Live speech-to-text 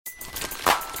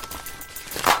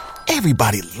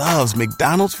Everybody loves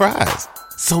McDonald's fries.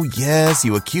 So yes,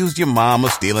 you accused your mom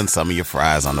of stealing some of your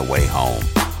fries on the way home.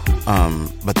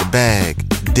 But the bag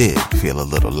did feel a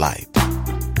little light.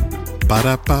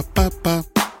 Ba-da-ba-ba-ba.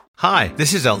 Hi,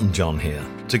 this is Elton John here.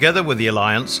 Together with the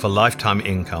Alliance for Lifetime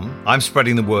Income, I'm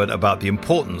spreading the word about the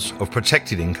importance of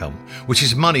protected income, which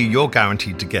is money you're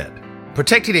guaranteed to get.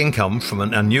 Protected income from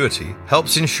an annuity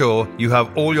helps ensure you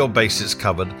have all your bases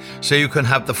covered so you can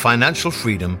have the financial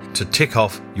freedom to tick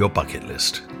off your bucket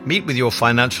list. Meet with your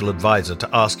financial advisor to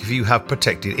ask if you have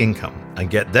protected income and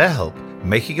get their help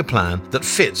making a plan that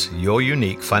fits your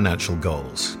unique financial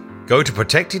goals. Go to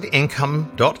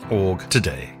protectedincome.org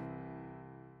today.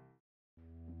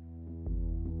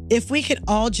 If we could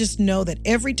all just know that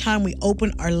every time we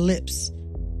open our lips,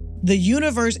 the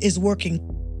universe is working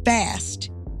fast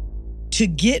to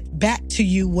get back to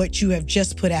you what you have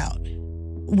just put out.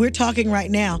 We're talking right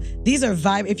now. These are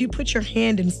if you put your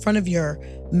hand in front of your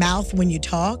mouth when you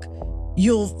talk,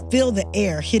 you'll feel the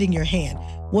air hitting your hand.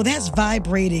 Well, that's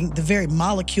vibrating the very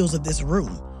molecules of this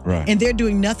room. Right. And they're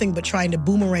doing nothing but trying to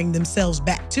boomerang themselves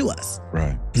back to us.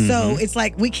 Right. So it's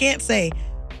like we can't say,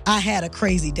 I had a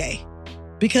crazy day.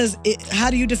 Because how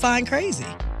do you define crazy?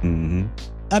 Mm-hmm.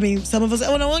 I mean, some of us,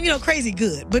 crazy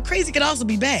good. But crazy could also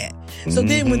be bad. So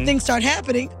then when things start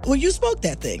happening, well, you spoke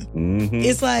that thing. Mm-hmm.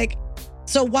 It's like,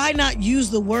 so why not use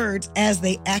the words as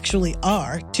they actually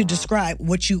are to describe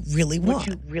what you really want? What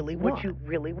you really want. What you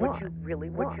really want. What you really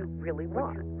want. What you really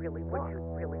want. What you really want.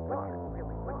 What you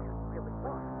really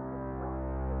want.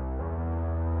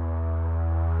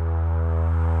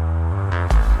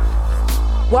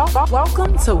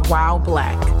 Welcome to Wow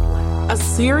Black, a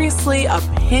seriously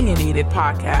opinionated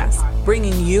podcast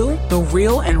bringing you the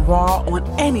real and raw on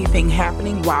anything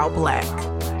happening while Black.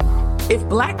 If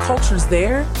Black culture's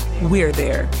there, we're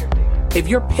there. If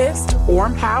you're pissed or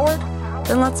empowered,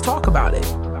 then let's talk about it.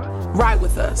 Ride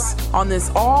with us on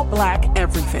this all Black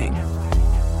everything.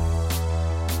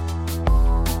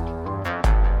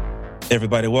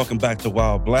 Everybody, welcome back to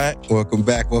Wild Black. Welcome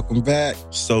back.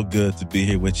 So good to be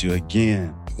here with you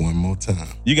again. One more time.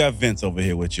 You got Vince over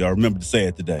here with you. I remember to say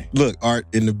it today. Look, Art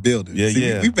in the building.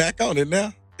 Yeah. We back on it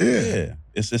now. Yeah.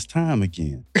 It's time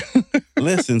again.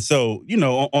 Listen, so,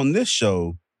 on this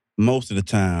show, most of the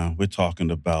time, we're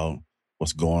talking about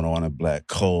what's going on in Black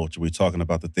culture. We're talking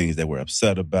about the things that we're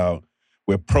upset about.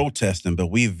 We're protesting, but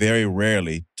we very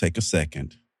rarely take a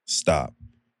second, stop,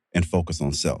 and focus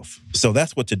on self. So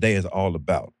that's what today is all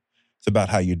about. It's about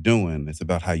how you're doing. It's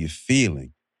about how you're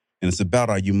feeling. And it's about,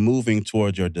 are you moving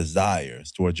towards your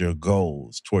desires, towards your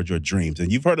goals, towards your dreams?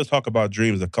 And you've heard us talk about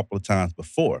dreams a couple of times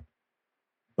before.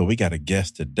 But we got a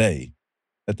guest today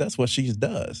that's what she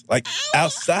does. Like,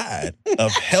 outside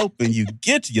of helping you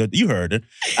get to you heard her,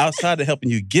 outside of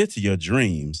helping you get to your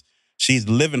dreams, she's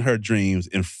living her dreams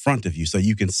in front of you so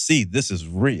you can see this is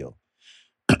real.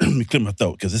 Let me clear my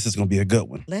throat because this is going to be a good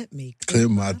one. Let me clear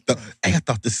my throat. Hey, I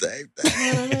thought the same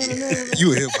thing.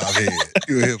 You a hip-hop head.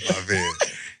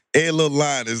 Every little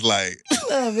line is like, I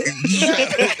love it.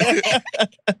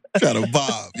 try to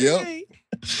bob. Yep.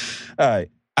 All right.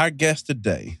 Our guest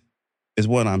today is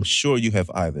one I'm sure you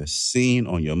have either seen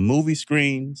on your movie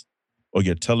screens or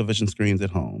your television screens at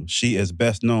home. She is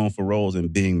best known for roles in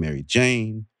Being Mary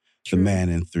Jane, True. The Man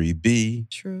in 3B,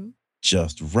 True.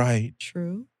 Just Right,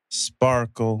 True.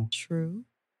 Sparkle, True.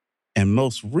 and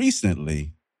most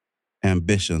recently,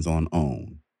 Ambitions on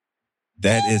Own.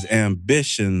 That is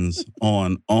Ambitions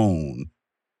on Own.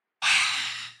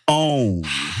 Own.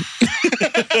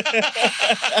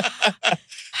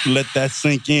 Let that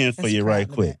sink in for you right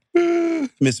quick.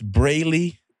 Miss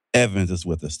Brely Evans is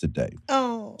with us today.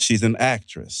 Oh. She's an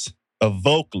actress, a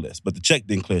vocalist, but the check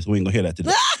didn't clear, so we ain't gonna hear that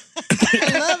today.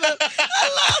 I love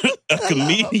it. A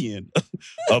comedian,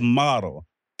 a model,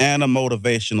 and a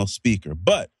motivational speaker.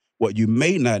 But what you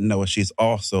may not know is she's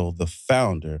also the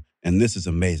founder, and this is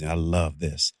amazing, I love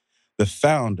this, the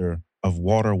founder of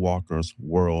Water Walkers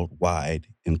Worldwide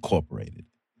Incorporated,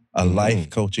 a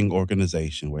life coaching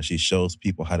organization where she shows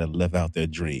people how to live out their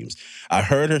dreams. I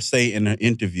heard her say in her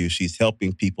interview she's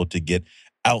helping people to get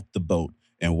out the boat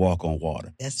and walk on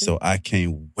water. So I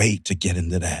can't wait to get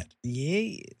into that.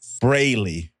 Yes.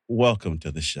 Brely, welcome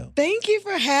to the show. Thank you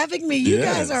for having me. You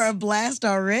guys are a blast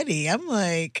already. I'm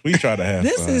like, we try to have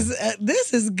this fun.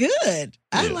 This is good.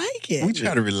 I like it. We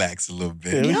try to relax a little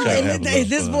bit.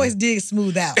 This voice did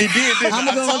smooth out. It did. I'm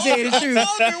going to tell you the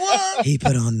truth. He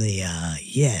put on the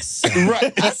yes.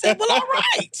 Right. I said, well, all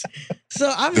right. So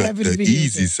I'm happy to be here. The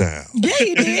easy sound. Yeah,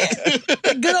 he did.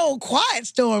 The good old quiet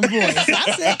storm voice.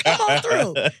 I said, come on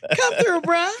through. Come through,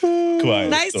 bruh. Quiet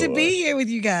nice storm. to be here with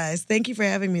you guys. Thank you for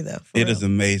having me, though. It is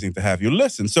amazing to have you.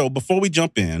 Listen, so before we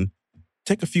jump in,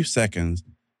 take a few seconds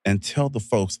and tell the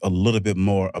folks a little bit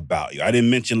more about you. I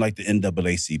didn't mention like the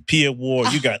NAACP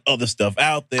award. You got other stuff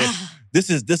out there. This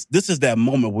is that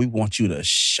moment we want you to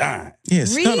shine. Yeah,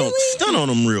 Really? stun on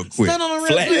them real quick. Stun on them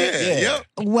real Flat. quick. Yeah.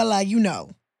 Well, you know,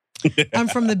 I'm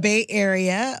from the Bay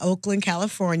Area, Oakland,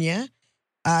 California.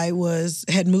 I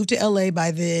had moved to LA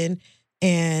by then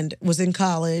and was in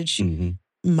college. Mm-hmm.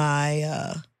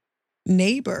 My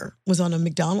neighbor was on a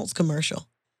McDonald's commercial.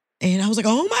 And I was like,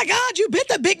 oh my God, you bit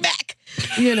the Big Mac,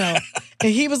 you know.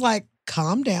 And he was like,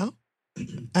 calm down.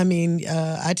 I mean,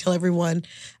 I tell everyone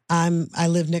I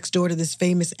live next door to this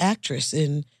famous actress,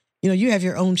 and you know, you have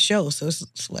your own show, so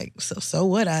it's like, so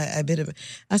what? I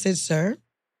said, sir,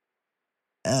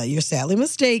 you're sadly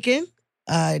mistaken.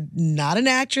 Not an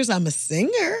actress. I'm a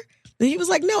singer. And he was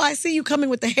like, no, I see you coming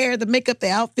with the hair, the makeup,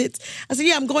 the outfits. I said,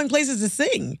 yeah, I'm going places to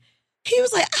sing. He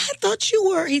was like, I thought you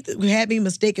were. He had me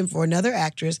mistaken for another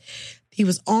actress. He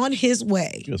was on his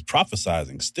way. He was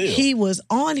prophesizing still. He was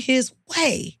on his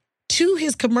way to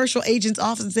his commercial agent's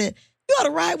office and said, you ought to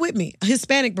ride with me. A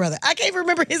Hispanic brother. I can't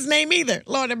remember his name either.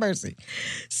 Lord have mercy.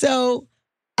 So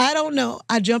I don't know.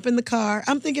 I jump in the car.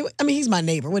 I'm thinking, I mean, he's my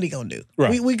neighbor. What are he going to do?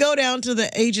 Right. We go down to the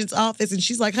agent's office and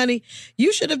she's like, honey,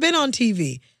 you should have been on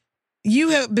TV. You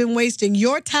have been wasting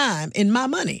your time and my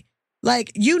money.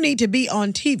 Like, you need to be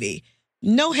on TV.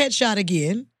 No headshot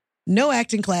again. No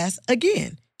acting class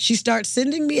again. She starts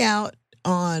sending me out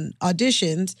on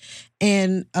auditions.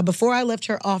 And before I left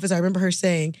her office, I remember her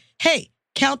saying, hey,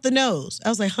 count the no's. I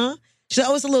was like, huh? She said,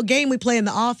 oh, it's a little game we play in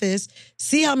the office.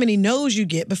 See how many no's you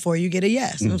get before you get a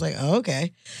yes. And I was like, oh,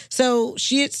 okay. So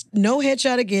it's no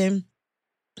headshot again.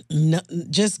 No,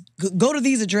 just go to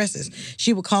these addresses.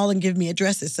 She would call and give me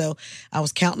addresses. So I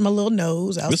was counting my little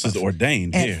no's. This is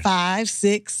ordained at here. 5,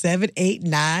 6, 7, 8,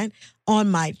 9. On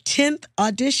my 10th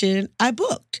audition, I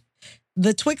booked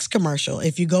the Twix commercial.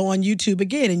 If you go on YouTube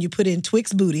again and you put in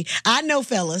Twix booty, I know,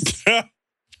 fellas.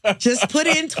 Just put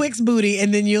in Twix booty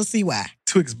and then you'll see why.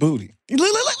 Twix booty. Look,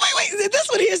 wait. This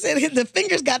one here said the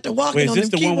fingers got to walking on is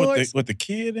the this the keyboards. one with the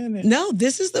kid in it? No,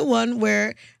 this is the one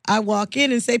where I walk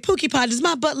in and say, Pookie Pie, does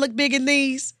my butt look big in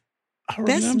these?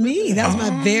 That's me. That was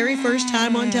my very first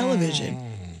time on television.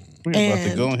 We're about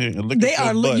to go in here and look they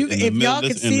at your are. butt If y'all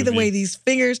could see the way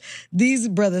these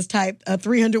brothers type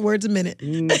 300 words a minute.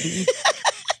 Mm-hmm.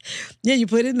 Yeah, you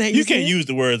put it in there. You can't use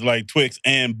the words like Twix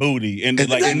and booty, and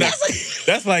like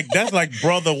that's like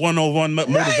brother 101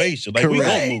 motivation. Like, we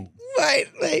gonna move.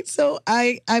 Right. So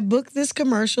I booked this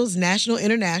commercial, it's national,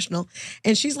 international,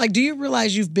 and she's like, "Do you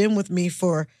realize you've been with me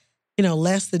for,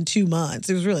 less than 2 months?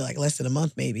 It was really like less than a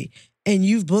month, maybe, and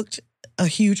you've booked a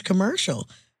huge commercial."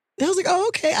 And I was like, "Oh,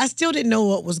 okay." I still didn't know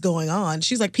what was going on.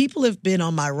 She's like, "People have been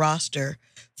on my roster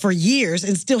for years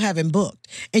and still haven't booked,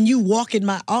 and you walk in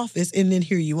my office, and then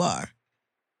here you are,"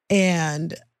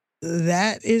 and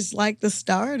that is like the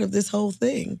start of this whole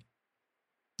thing.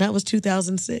 That was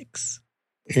 2006.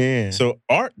 Yeah. So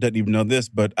Art doesn't even know this,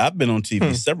 but I've been on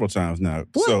TV several times now.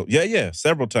 What? So yeah,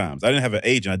 several times. I didn't have an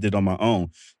agent. I did it on my own.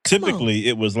 Typically,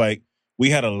 it was like we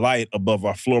had a light above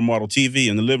our floor model TV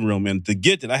in the living room, and to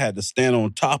get it, I had to stand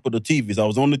on top of the TV. So I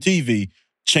was on the TV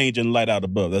changing light out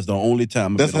above. That's the only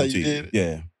time I've been on TV. You did it?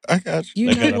 Yeah. I got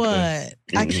you. You know what?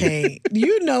 I can't.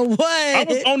 You know what? I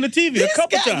was on the TV a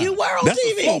couple times. You were on That's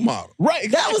TV. a floor model.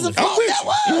 Right. That was a floor. That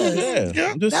was.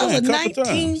 Yeah. I'm just That was saying, a a couple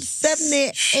times.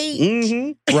 1978.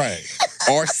 Mm-hmm. Right.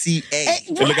 RCA.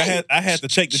 And look, I had to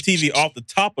take the TV off the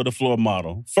top of the floor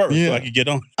model first so I could get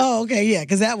on. Oh, okay, yeah,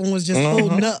 because that one was just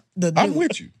holding up the. I'm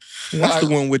with you. That's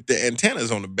the one with the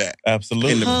antennas on the back.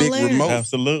 Absolutely. And the big remote.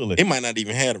 Absolutely. It might not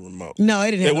even have a remote. No,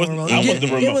 it didn't have a remote. I was the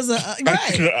remote. It was right.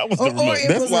 I was the remote. Or it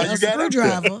That's was why a you got it.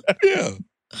 screwdriver. Yeah.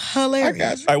 Hilarious. I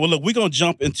got you. All right, well, look, we're going to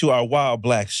jump into our wild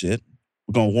black shit.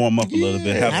 We're going to warm up a little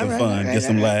bit, have some fun, get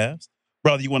some laughs.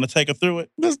 Brother, you want to take her through it?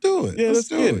 Let's do it. Yeah, let's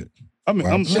do it. I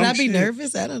mean, Should I be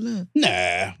nervous? I don't know. Nah,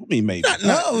 I mean, maybe.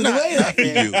 Not for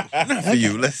you. Not for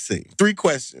you. Let's see. 3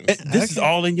 questions. This is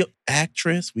all in your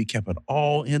actress. We kept it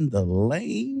all in the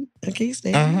lane. Okay, stay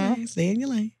in your lane. Stay in your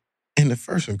lane. And the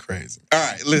first one crazy. All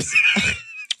right, listen.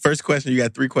 First question, you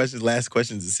got 3 questions. Last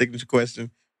question is a signature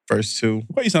question. First 2.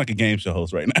 Why you sound like a game show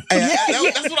host right now? That's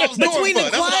what I was going Between for. the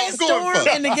That's what I quiet was going storm for.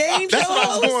 and the game show That's what I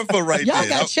was going for right Y'all there.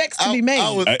 got checks to be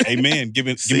made. Amen. Give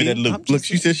me that loop. Look,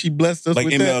 she said she blessed us Like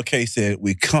with that. MLK said,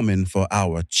 we coming for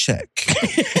our check.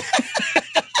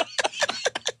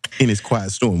 In his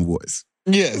quiet storm voice.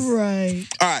 Yes. Right.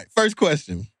 All right, first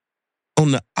question.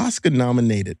 On the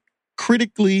Oscar-nominated,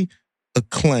 critically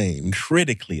acclaimed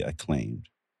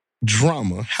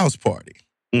drama House Party,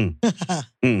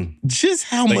 just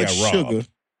how They much got robbed. sugar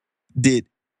did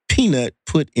Peanut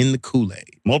put in the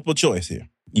Kool-Aid? Multiple choice here.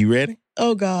 You ready?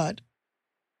 Oh, God.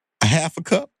 A half a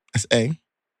cup, that's A.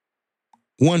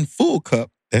 1 full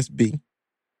cup, that's B.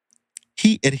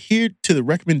 He adhered to the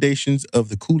recommendations of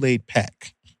the Kool-Aid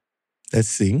pack, that's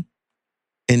C.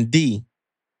 And D,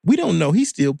 we don't know, he's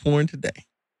still pouring today.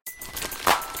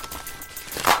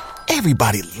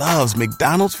 Everybody loves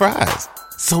McDonald's fries.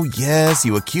 So yes,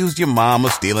 you accused your mom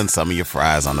of stealing some of your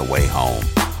fries on the way home.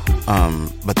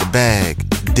 But the bag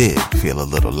did feel a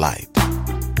little light.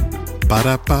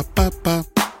 Ba-da-ba-ba-ba.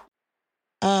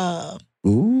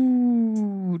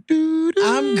 Ooh, doo-doo.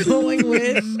 I'm going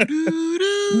with,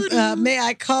 may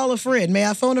I call a friend? May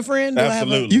I phone a friend? Do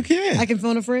Absolutely. You can. I can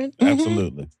phone a friend?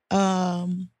 Absolutely.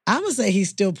 I'm going to say he's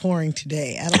still pouring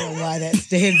today. I don't know why that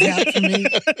stands out for me,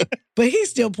 but he's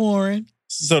still pouring.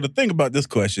 So the thing about this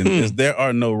question is there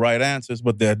are no right answers,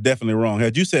 but they're definitely wrong.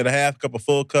 Had you said a half cup, a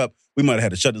full cup, we might have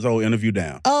had to shut this whole interview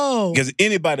down. Oh. Because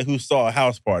anybody who saw a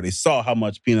house party saw how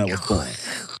much peanut was pouring.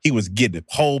 He was getting it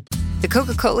whole. The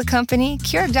Coca-Cola Company,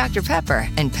 Keurig Dr. Pepper,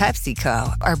 and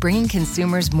PepsiCo are bringing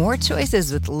consumers more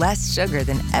choices with less sugar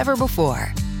than ever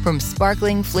before. From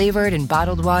sparkling, flavored, and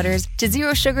bottled waters to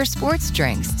zero-sugar sports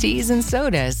drinks, teas, and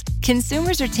sodas,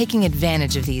 consumers are taking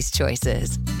advantage of these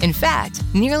choices. In fact,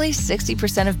 nearly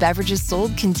 60% of beverages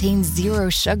sold contain zero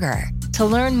sugar. To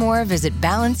learn more, visit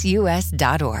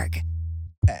balanceus.org.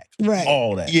 Right.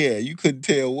 All that. Yeah, you couldn't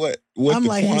tell what I'm the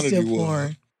like, he's quantity still was.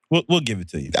 pouring. We'll give it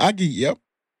to you. Yep.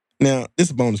 Now, this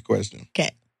is a bonus question.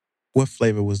 Okay. What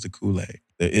flavor was the Kool-Aid?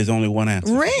 There is only one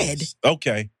answer. Red.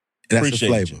 Okay. That's Appreciate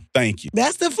the flavor. you. Thank you.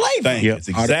 That's the flavor. Thank you. Yep. It's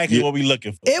exactly what we're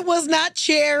looking for. It was not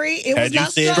cherry. It was Had you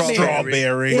not said strawberry.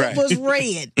 strawberry. It was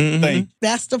red. Mhm. Thank you.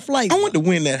 That's the flavor. I wonder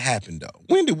when that happened, though.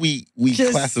 When did we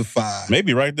Just- classify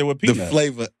Maybe right there with the peanut.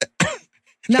 flavor?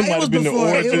 No, It might it was have been the before.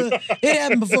 origin. It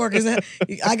happened before because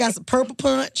I got some purple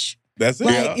punch. That's it.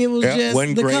 Like it was just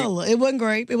Wasn't the grape. color. It wasn't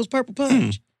grape. It was purple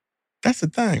punch. That's the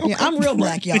thing. Yeah, I'm real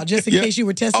black, y'all. Just in Yeah. case you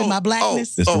were testing my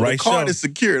blackness. It's the right the card show. is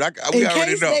secured. We In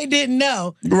already case know. they didn't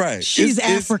know, Right. she's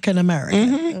It's- African American.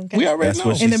 Mhm. Okay? We already That's know.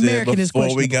 what she And said American is before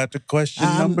we questionable. got to question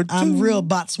number 2. I'm real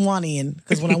Botswanian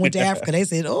because when I went to Africa, they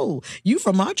said, "Oh, you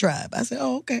from our tribe?" I said,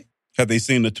 "Oh, okay." Have they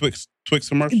seen the Twix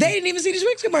commercial? They didn't even see the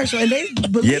Twix commercial, and they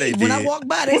believed Yeah, they when I did. walked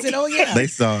by. They said, "Oh yeah." They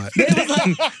saw it. They was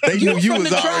like, They "You knew you from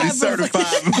was the already tribe of-"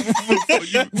 certified before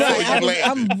you Right,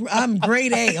 landed. I'm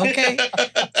grade A, okay?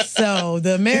 So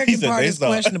the American He said part they is saw it.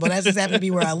 questionable. That just happened to be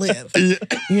where I live.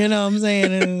 You know what I'm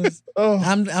saying? It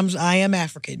was- I am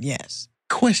African, yes.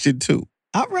 Question 2.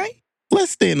 All right.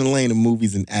 Let's stay in the lane of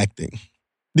movies and acting.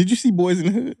 Did you see Boys in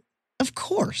the Hood? Of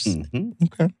course. Mm-hmm.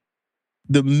 Okay.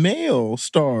 The male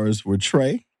stars were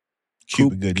Trey,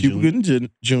 Cuba Gooding Jr. Gooden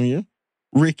Jr.,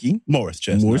 Ricky, Morris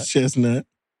Chestnut. Morris Chestnut,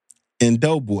 and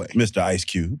Doughboy. Mr. Ice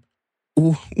Cube.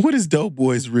 What is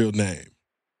Doughboy's real name?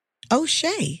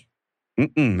 O'Shea.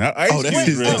 Now, Ice Oh, that's Cube's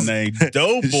his real name. name.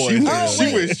 Doughboy's She real went, wait.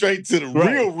 she went straight to the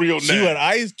Right. real She name. went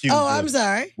Ice Cube. Oh, I'm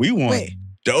sorry. We want Wait.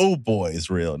 Doughboy's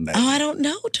real name. Oh, I don't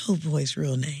know Doughboy's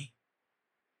real name.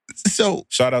 So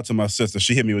Shout out to my sister.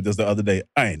 She hit me with this the other day.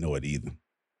 I ain't know it either.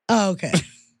 Oh, okay.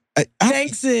 I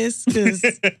Thanks, sis. 'Cause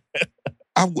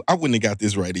wouldn't have got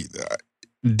this right either.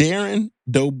 Darren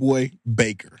Doughboy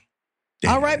Baker.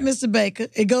 all right, Mr. Baker.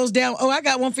 It goes down. Oh, I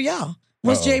got one for y'all.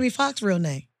 What's Uh-oh. Jamie Foxx's real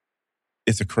name?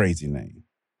 It's a crazy name.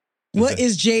 What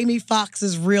is Jamie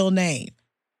Foxx's real name?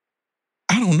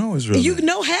 I don't know his real You name.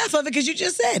 know half of it because you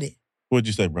just said it. What'd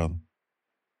you say, brother?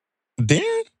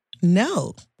 Darren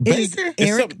No. It is Baker?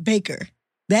 Eric Baker.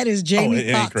 That is Jamie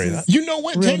it ain't crazy. Foxx's. You know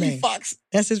what? Real Jamie name. Foxx.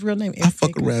 That's his real name. I Eric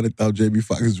fuck Baker. around and thought Jamie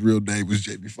Foxx's real name was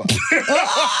Jamie Foxx.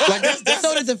 Like, that's-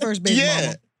 so did the first baby Yeah.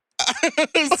 mama.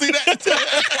 See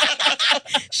that?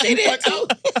 She did Like, too.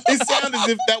 it sounded as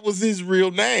if that was his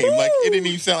real name. Like it didn't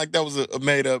even sound like that was a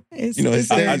made up. It's- You know, his it's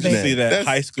stage I Eric just Baker. see that That's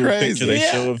high school crazy. picture they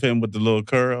Yeah. show of him with the little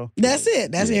curl. That's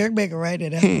it. That's Eric Baker right there.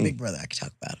 That's my Hmm. big brother. I can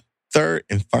talk about him. Third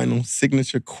and final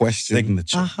signature question.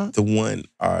 Signature. Uh-huh. The one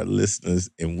our listeners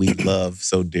and we love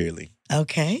so dearly.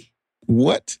 Okay.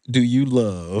 What do you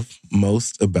love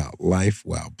most about life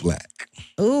while black?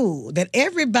 Ooh, that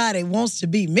everybody wants to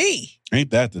be me. Ain't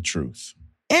that the truth?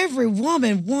 Every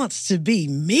woman wants to be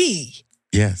me.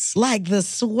 Yes. Like the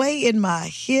sway in my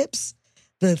hips,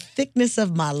 the thickness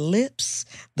of my lips,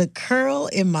 the curl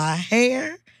in my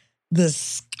hair, the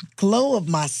glow of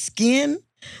my skin.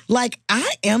 Like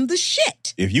I am the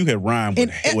shit. If you had rhymed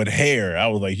with hair, I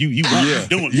was like, you Yeah.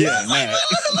 doing Yeah. good now.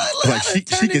 Like she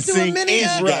Turned can into a sing mini,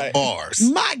 and Right. bars.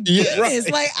 My Yeah. goodness.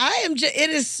 Like I am just, it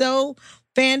is so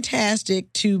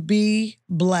fantastic to be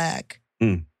black,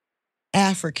 Mm.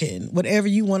 African, whatever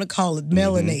you want to call it,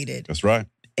 melanated, That's right.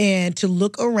 and to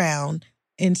look around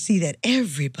and see that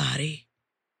everybody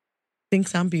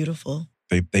thinks I'm beautiful.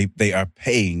 They are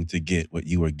paying to get what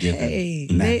you were given. Hey,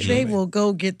 naturally. they will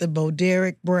go get the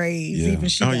Boderic braids, Yeah. even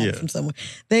she got it from somewhere.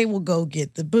 They will go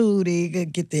get the booty,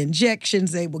 get the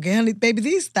injections. They will get, honey, baby,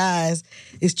 these thighs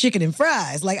is chicken and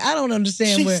fries. Like, I don't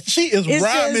understand where. She is it's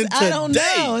rhyming just, today. I don't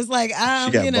know. It's like,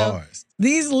 She got bars.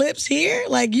 these lips here,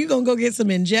 like, you gonna go get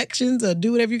some injections or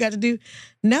do whatever you got to do.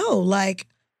 No, like,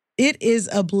 it is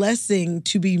a blessing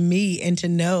to be me and to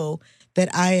know that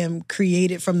I am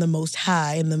created from the Most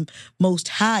High, and the Most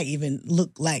High even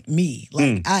look like me.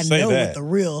 Like, I know what the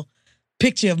real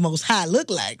picture of Most High look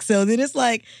like. So then it's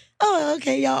like, oh,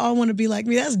 okay, y'all all want to be like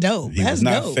me. That's dope. He That's was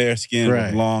not dope. fair-skinned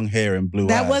with long hair and blue eyes.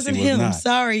 That wasn't He was him. not.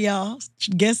 Sorry, y'all.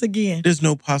 Guess again. There's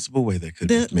no possible way that could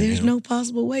have been There's him. no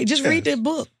possible way. Just read that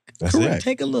book. That's Correct. it.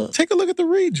 Take a look. Take a look at the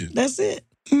region. That's it.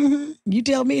 Mm-hmm. You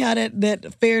tell me how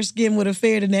that fair skin would have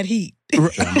fared in that heat. I'm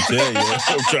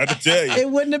trying to tell you. It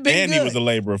wouldn't have been And good. he was a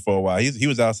laborer for a while. He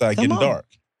was outside Come getting on. dark.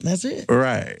 That's it.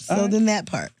 Right. So then that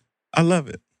part. I love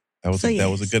it. That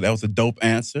was a dope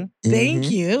answer. Thank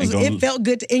Mm-hmm. you. It felt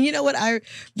good. And you know what? I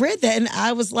read that and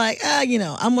I was like,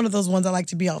 I'm one of those ones I like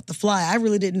to be off the fly. I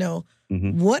really didn't know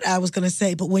what I was going to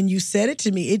say. But when you said it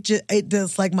to me, it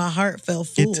just like my heart fell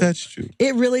full. It touched you.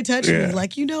 It really touched me.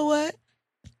 Like, you know what?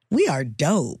 We are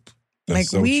dope. That's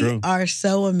so we true. are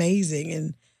so amazing.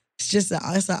 And it's an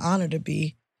honor to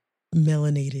be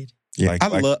melanated. Yeah,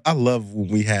 I love when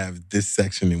we have this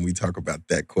section and we talk about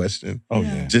that question. Oh,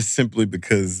 yeah. Just simply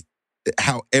because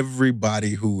how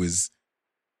everybody who is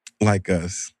like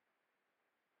us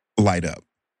light up.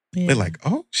 Yeah. They're like,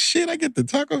 oh, shit, I get to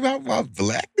talk about my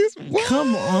blackness? What?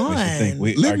 Come on.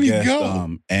 Let our me guest,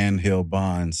 go. Ann Hill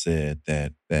Bond said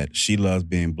that she loves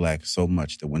being black so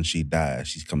much that when she dies,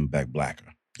 she's coming back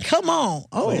blacker. Come on.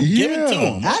 Oh, Give it to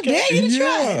him. I dare you to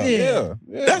try it.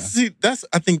 Yeah.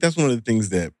 I think that's one of the things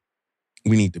that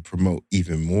we need to promote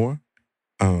even more,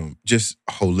 just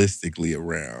holistically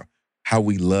around how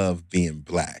we love being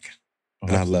black.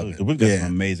 And I love it. We've got some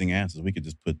amazing answers. We could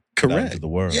just put that into the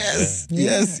word. Yes,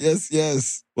 Yeah.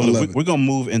 yes. Well, look, we're going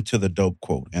to move into the dope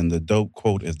quote. And the dope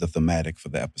quote is the thematic for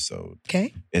the episode.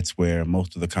 Okay. It's where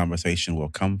most of the conversation will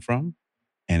come from.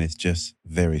 And it's just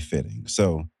very fitting.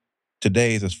 So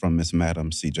today's is from Miss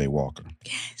Madam C.J. Walker.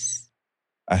 Yes.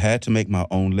 I had to make my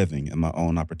own living and my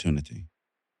own opportunity.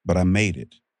 But I made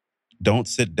it. Don't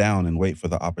sit down and wait for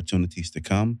the opportunities to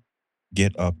come.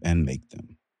 Get up and make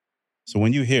them. So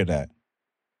when you hear that,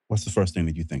 what's the first thing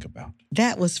that you think about?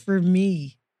 That was for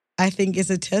me. I think it's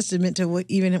a testament to what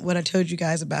I told you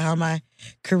guys about how my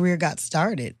career got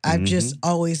started. I've just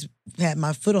always had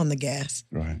my foot on the gas.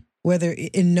 Right. Whether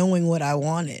in knowing what I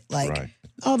wanted.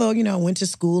 Although, I went to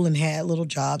school and had little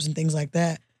jobs and things like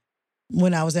that.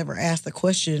 When I was ever asked the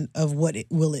question of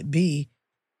will it be,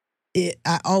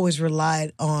 I always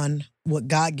relied on what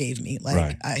God gave me.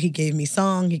 He gave me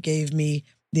song. He gave me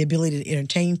the ability to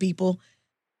entertain people.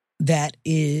 That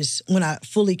is when I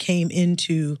fully came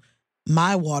into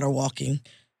my water walking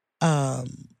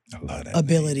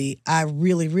ability. I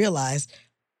really realized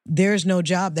there's no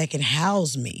job that can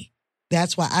house me.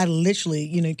 That's why I literally,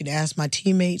 you can ask my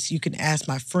teammates, you can ask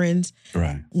my friends.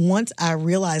 Right. Once I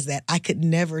realized that, I could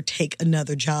never take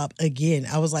another job again.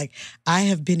 I was like, I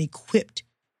have been equipped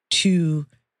to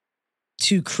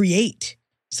create.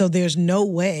 So there's no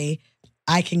way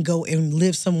I can go and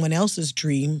live someone else's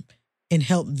dream and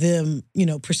help them,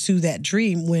 pursue that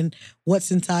dream when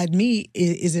what's inside me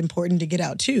is important to get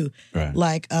out too. Right.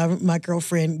 Like my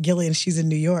girlfriend Gillian, she's in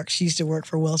New York. She used to work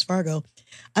for Wells Fargo.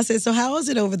 I said, so how is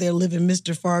it over there living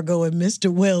Mr. Fargo and Mr.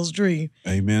 Wells' dream?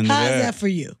 Amen to How that. is that for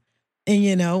you?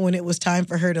 And, when it was time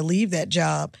for her to leave that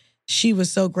job, she was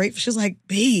so grateful. She was like,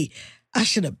 B, I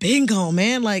should have been gone,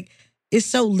 man. Like, it's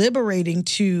so liberating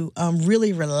to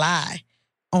really rely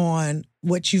on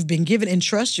what you've been given and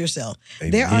trust yourself.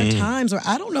 Amen. There are times where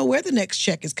I don't know where the next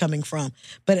check is coming from.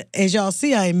 But as y'all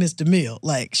see, I ain't missed a meal.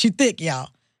 Like, she thick, y'all.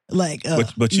 Like,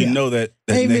 but you know that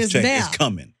next check is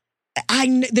coming.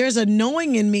 There's a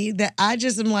knowing in me that I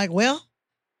just am like, well,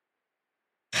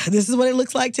 this is what it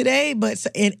looks like today.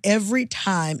 And every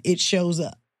time it shows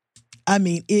up. I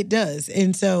mean, it does.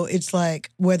 And so it's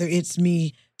like, whether it's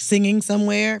me singing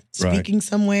somewhere, speaking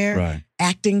somewhere,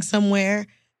 acting somewhere,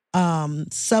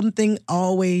 something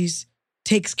always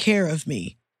takes care of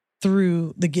me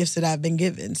through the gifts that I've been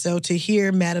given. So to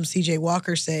hear Madam C.J.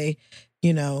 Walker say,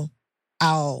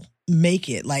 I'll make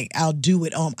it, like I'll do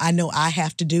it. I know I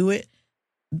have to do it.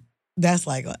 That's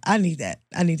like, I need that.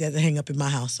 I need that to hang up in my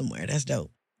house somewhere. That's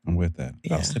dope. I'm with that.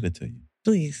 Yeah. I'll send it to you.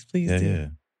 Please do. Yeah.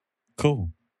 Cool.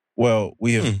 Well,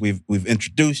 we've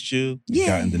introduced you. We've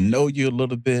gotten to know you a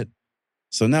little bit.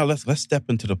 So now let's step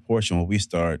into the portion where we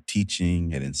start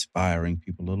teaching and inspiring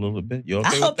people a little bit. You okay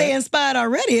I with hope that? they inspired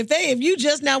already. If you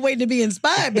just now waiting to be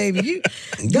inspired, baby, you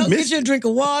go get your drink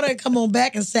of water and come on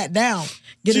back and sat down.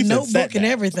 Get a notebook and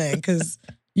everything, because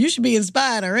you should be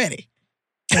inspired already.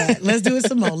 Let's do it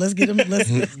some more. Let's get them. Let's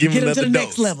get them to the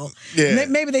next level. Yeah.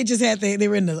 Maybe they just had they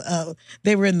were in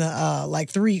the like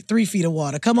 3 feet of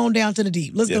water. Come on down to the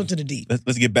deep. Let's go to the deep.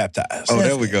 Let's get baptized. Oh,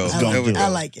 there we go. I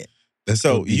like it.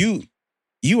 So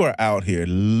you are out here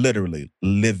literally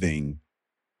living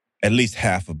at least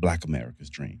half of Black America's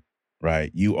dream,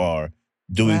 right? You are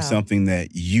doing something that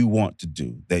you want to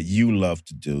do, that you love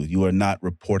to do. You are not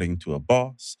reporting to a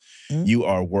boss. Mm-hmm. You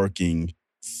are working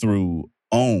through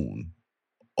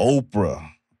Oprah.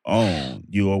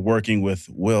 You are working with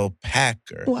Will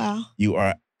Packer. Wow. You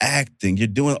are acting. You're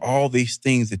doing all these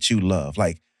things that you love.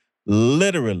 Like,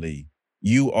 literally,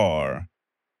 you are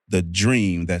the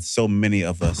dream that so many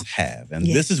of us have. And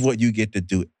this is what you get to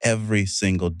do every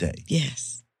single day.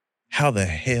 Yes. How the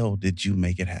hell did you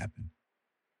make it happen?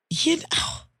 You know,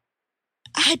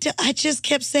 I just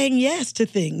kept saying yes to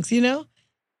things, you know?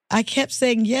 I kept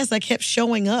saying yes. I kept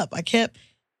showing up. I kept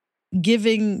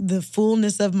giving the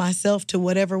fullness of myself to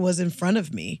whatever was in front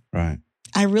of me. Right.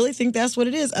 I really think that's what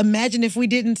it is. Imagine if we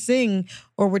didn't sing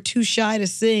or were too shy to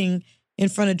sing in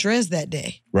front of Drez that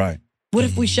day. Right. What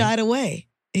if we shied away?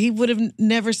 He would have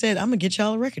never said, I'm going to get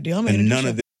y'all a record deal.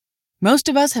 Most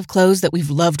of us have clothes that we've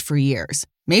loved for years,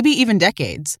 maybe even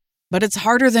decades. But it's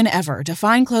harder than ever to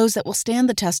find clothes that will stand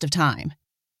the test of time.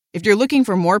 If you're looking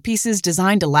for more pieces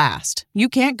designed to last, you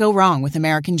can't go wrong with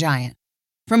American Giant.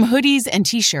 From hoodies and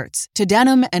t-shirts to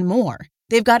denim and more,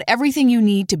 they've got everything you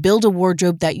need to build a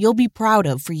wardrobe that you'll be proud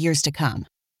of for years to come.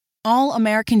 All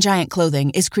American Giant clothing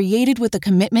is created with a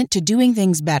commitment to doing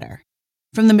things better.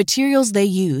 From the materials they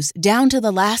use down to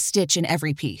the last stitch in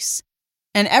every piece.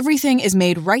 And everything is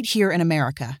made right here in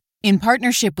America, in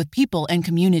partnership with people and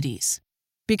communities.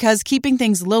 Because keeping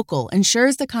things local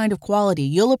ensures the kind of quality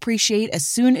you'll appreciate as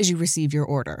soon as you receive your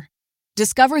order.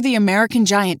 Discover the American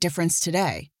Giant difference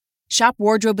today. Shop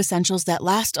wardrobe essentials that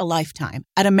last a lifetime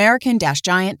at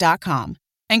American-Giant.com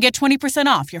and get 20%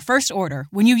 off your first order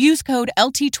when you use code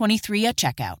LT23 at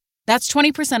checkout. That's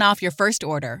 20% off your first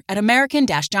order at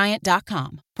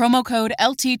American-Giant.com. Promo code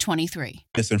LT23.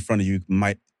 This in front of you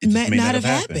may not have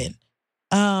happened.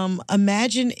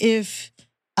 Imagine if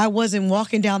I wasn't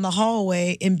walking down the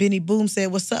hallway and Benny Boom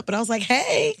said, "What's up?" And I was like,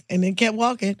 "Hey," and then kept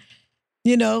walking.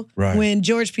 You know, when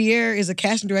George Pierre is a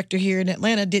casting director here in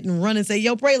Atlanta, didn't run and say,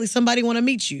 "Yo, Brely, somebody want to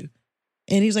meet you."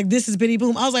 And he's like, "This is Benny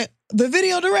Boom." I was like, "The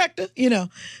video director," you know,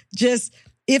 just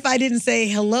if I didn't say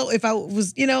hello, if I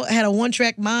was, you know, had a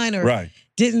one-track mind or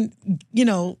didn't, you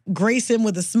know, grace him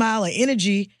with a smile or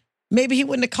energy, maybe he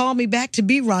wouldn't have called me back to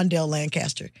be Rondell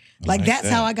Lancaster. Like that's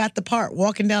how I got the part,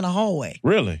 walking down the hallway.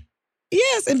 Really?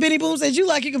 Yes, and Benny Boom said, you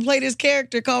can play this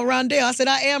character called Rondell. I said,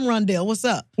 I am Rondell. What's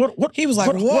up? What? He was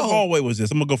like, whoa. What hallway was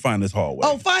this? I'm going to go find this hallway.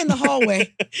 Oh, find the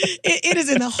hallway. it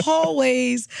is in the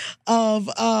hallways of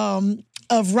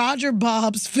Roger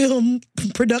Bob's film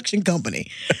production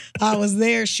company. I was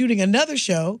there shooting another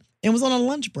show and was on a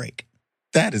lunch break.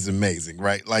 That is amazing,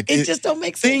 right? Like it just don't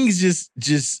make sense. Things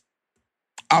just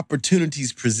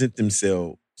opportunities present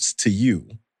themselves to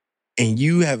you. And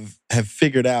you have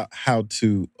figured out how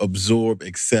to absorb,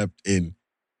 accept, and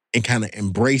kind of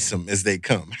embrace them as they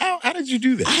come. How did you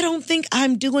do that? I don't think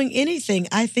I'm doing anything.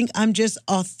 I think I'm just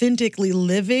authentically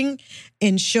living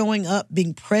and showing up,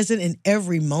 being present in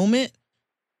every moment,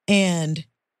 and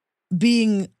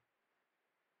being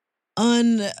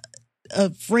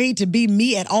unafraid to be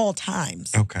me at all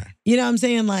times. Okay. You know what I'm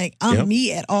saying? Like, I'm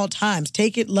me at all times.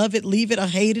 Take it, love it, leave it, or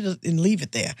hate it, and leave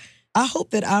it there. I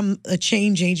hope that I'm a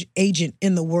change agent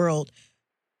in the world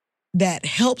that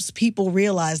helps people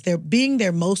realize being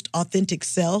their most authentic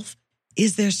self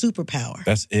is their superpower.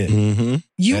 That's it.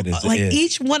 Mm-hmm. That is like it.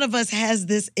 Each one of us has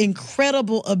this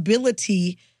incredible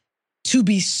ability to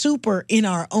be super in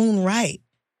our own right.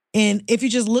 And if you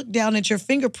just look down at your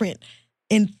fingerprint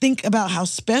and think about how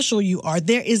special you are,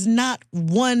 there is not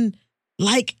one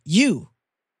like you.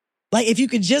 Like, if you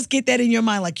could just get that in your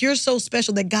mind, like, you're so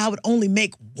special that God would only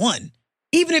make one.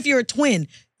 Even if you're a twin,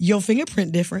 your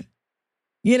fingerprint different.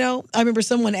 You know, I remember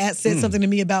someone said something to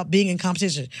me about being in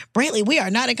competition. Brely, we are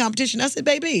not in competition. I said,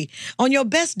 baby, on your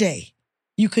best day,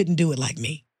 you couldn't do it like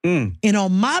me. And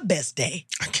on my best day,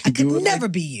 I could never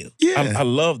be you. Yeah. I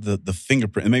love the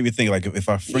fingerprint. It made me think, like, if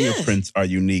our fingerprints are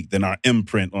unique, then our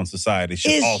imprint on society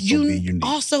should also be unique.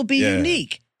 Also be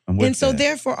unique. And so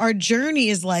therefore our journey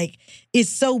is like, it's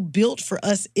so built for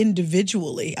us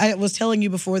individually. I was telling you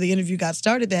before the interview got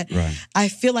started that I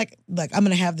feel like I'm going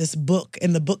to have this book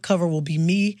and the book cover will be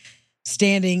me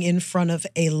standing in front of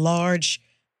a large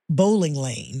bowling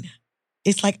lane.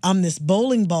 It's like I'm this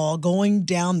bowling ball going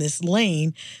down this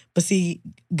lane, but see,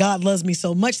 God loves me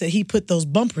so much that he put those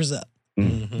bumpers up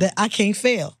that I can't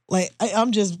fail. Like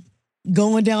I'm just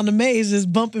going down the maze,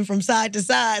 just bumping from side to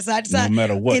side, side to side. No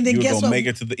matter what, and then you're guess going to what? make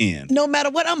it to the end. No matter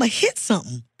what, I'm going to hit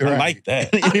something. I like that.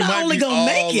 I'm not only going to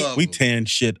make it. We tearing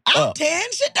shit I'm up. tearing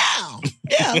shit down.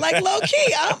 Yeah, like low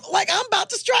key. I'm about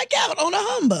to strike out on a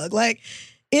humbug. Like,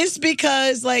 it's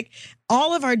because like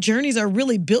all of our journeys are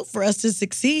really built for us to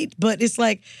succeed, but it's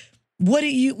like,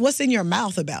 what's in your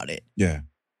mouth about it? Yeah.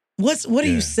 What are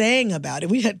you saying about it?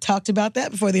 We had talked about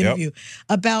that before the interview,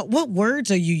 about what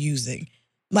words are you using?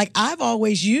 Like, I've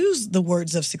always used the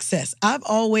words of success. I've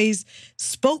always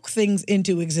spoke things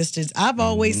into existence. I've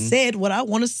always said what I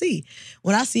want to see.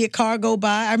 When I see a car go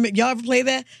by, y'all ever play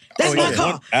that? That's my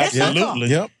car. That's my car.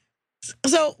 Yep.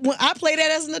 So when I play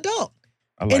that as an adult.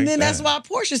 And then that's why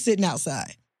Portia's sitting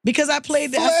outside. Because I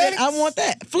played that. I said, I want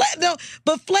that.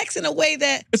 But flex in a way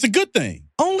that... It's a good thing.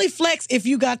 Only flex if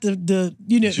you got the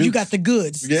you got the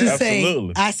goods to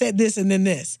say, I said this and then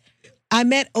this. I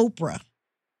met Oprah,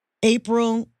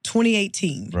 April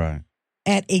 2018,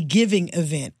 at a giving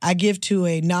event. I give to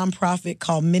a nonprofit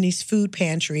called Minnie's Food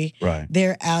Pantry.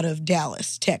 They're out of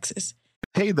Dallas, Texas.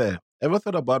 Hey there. Ever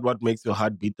thought about what makes your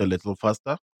heart beat a little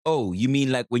faster? Oh, you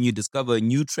mean like when you discover a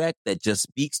new track that just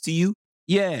speaks to you?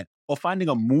 Yeah, or finding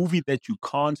a movie that you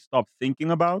can't stop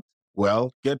thinking about?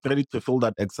 Well, get ready to feel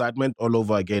that excitement all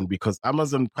over again because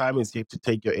Amazon Prime is here to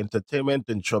take your entertainment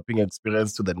and shopping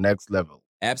experience to the next level.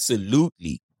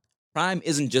 Absolutely. Prime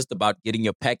isn't just about getting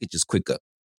your packages quicker.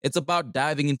 It's about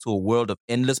diving into a world of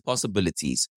endless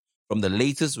possibilities, from the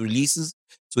latest releases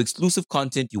to exclusive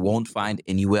content you won't find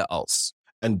anywhere else.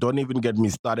 And don't even get me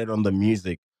started on the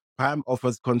music. Prime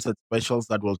offers concert specials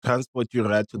that will transport you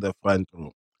right to the front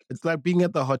row. It's like being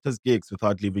at the hottest gigs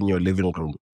without leaving your living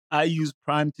room. I use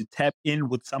Prime to tap in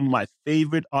with some of my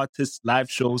favorite artists' live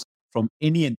shows from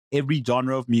any and every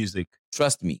genre of music.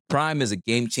 Trust me, Prime is a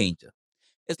game changer.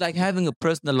 It's like having a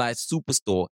personalized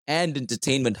superstore and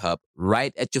entertainment hub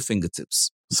right at your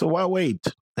fingertips. So why wait?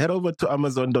 Head over to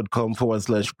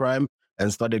amazon.com/Prime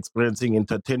and start experiencing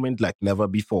entertainment like never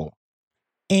before.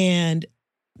 And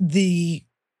the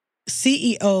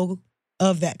CEO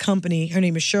of that company, her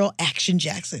name is Cheryl Action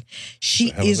Jackson.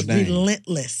 She is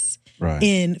relentless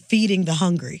in feeding the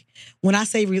hungry. When I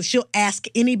say she'll ask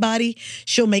anybody,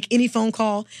 she'll make any phone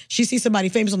call. She sees somebody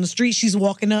famous on the street, she's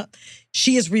walking up.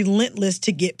 She is relentless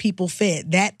to get people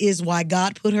fed. That is why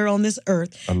God put her on this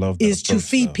earth, is to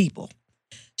feed people.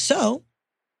 So,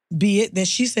 be it that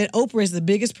she said Oprah is the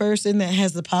biggest person that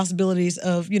has the possibilities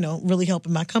of, really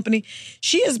helping my company.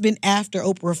 She has been after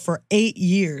Oprah for 8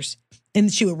 years. And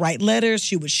she would write letters.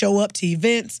 She would show up to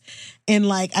events.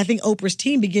 And I think Oprah's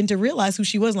team began to realize who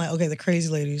she was. Like, okay, the crazy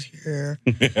lady's here.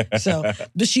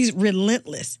 But she's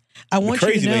relentless. I want you to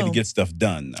know. The crazy lady gets stuff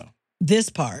done, though. This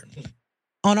part.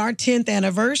 On our 10th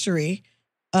anniversary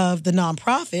of the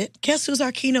nonprofit, guess who's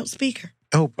our keynote speaker?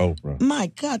 Oprah. My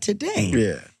God, today.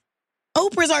 Yeah.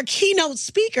 Oprah's our keynote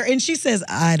speaker. And she says,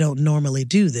 I don't normally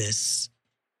do this.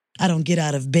 I don't get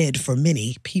out of bed for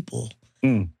many people.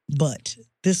 But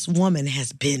this woman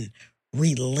has been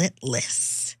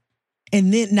relentless.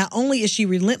 And then not only is she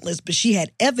relentless, but she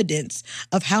had evidence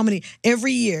of how many,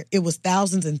 every year it was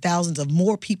thousands and thousands of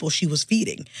more people she was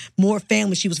feeding, more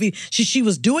families she was feeding. She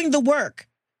was doing the work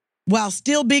while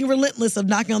still being relentless of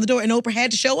knocking on the door. And Oprah had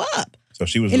to show up. So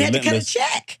she was and relentless. had to cut a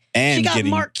check. And she got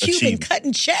Mark Cuban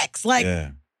cutting checks.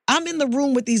 I'm in the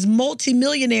room with these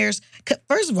multimillionaires.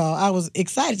 First of all, I was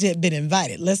excited to have been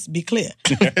invited. Let's be clear.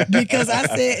 Because I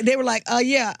said, they were like,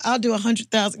 yeah, I'll do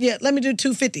 100,000. Yeah, let me do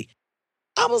 250.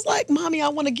 I was like, Mommy, I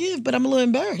want to give, but I'm a little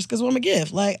embarrassed because what I'm going to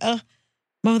give. My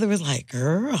mother was like,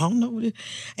 girl, I don't know.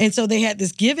 And so they had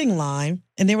this giving line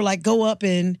and they were like, go up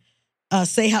and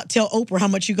tell Oprah how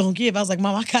much you're going to give. I was like,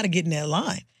 Mom, I got to get in that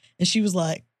line. And she was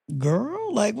like,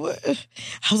 girl, what? I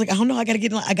was like, I don't know. I got to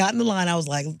get in line. I got in the line. I was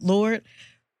like, Lord,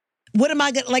 what am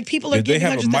I going to, people are Did they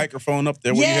have a microphone up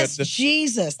there? Yes,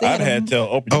 Jesus. I'd have to tell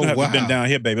Oprah, you don't have to bend down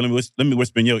here, baby. Let me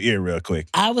whisper in your ear real quick.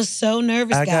 I was so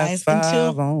nervous, guys.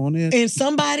 And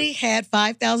somebody had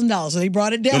 $5,000, so they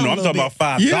brought it down. No, I'm talking about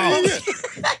 $5. Yeah.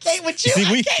 I can't with you.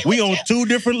 See, we on two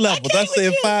different levels. I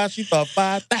said 5, she thought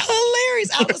 5,000.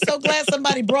 Hilarious. I was so glad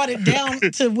somebody brought it down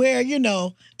to where,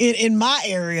 in my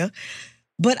area.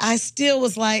 But I still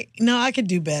was like, no, I could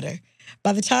do better.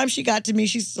 By the time she got to me,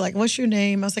 she's like, "What's your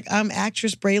name?" I was like, "I'm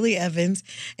actress Brely Evans,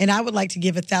 and I would like to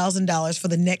give $1,000 for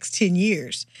the next 10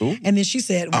 years." Ooh. And then she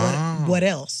said, "What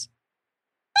else?"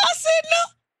 I said,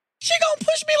 "No, she gonna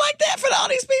push me like that for all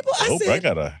these people." I I said,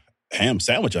 got a ham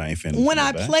sandwich I ain't finished. "When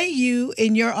I play you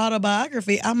in your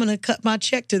autobiography, I'm gonna cut my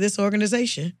check to this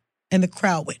organization." And the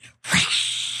crowd went, "Rah."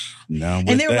 No,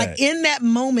 And they were like, in that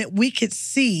moment, we could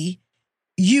see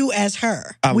you as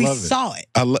her. We love it. saw it.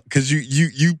 Because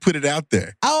you put it out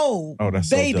there. Oh, that's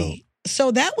so dope. baby.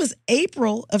 So that was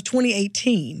April of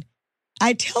 2018.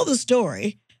 I tell the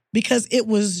story because it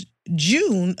was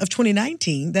June of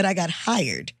 2019 that I got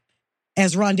hired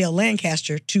as Rondell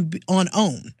Lancaster to be on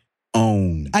OWN.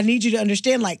 OWN. I need you to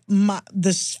understand, like,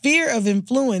 the sphere of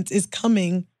influence is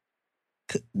coming.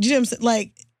 Do you know what I'm saying?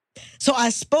 Like, so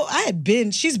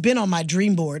she's been on my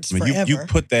dream boards forever. You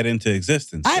put that into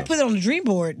existence. I had put it on the dream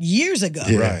board years ago.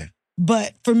 Yeah. Right.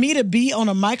 But for me to be on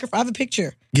a microphone, I have a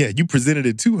picture. Yeah, you presented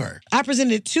it to her. I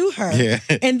presented it to her. Yeah.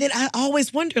 And then I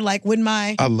always wonder, like, when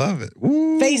my I love it.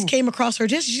 Ooh. face came across her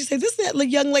desk, she said, "This is that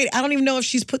young lady." I don't even know if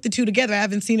she's put the two together. I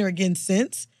haven't seen her again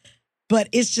since. But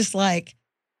it's just like,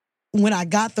 when I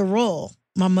got the role,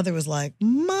 my mother was like,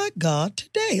 "My God,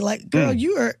 today, like, girl,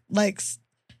 you are like,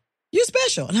 you're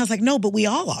special." And I was like, "No, but we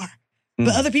all are.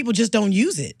 But other people just don't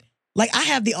use it." Like, I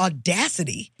have the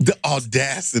audacity. The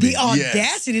audacity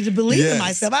To believe in Yes.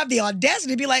 myself. I have the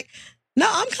audacity to be like, "No,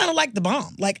 I'm kind of like the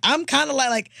bomb. Like, I'm kind of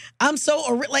like, I'm so,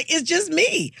 like, it's just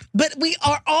me." But we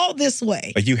are all this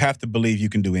way. Like, you have to believe you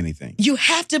can do anything. You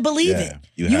have to believe it.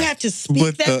 you You have have to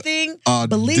speak that thing,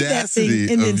 believe that Audacity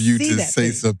thing, and then of you see to that say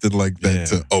thing. something like that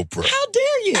to Oprah. How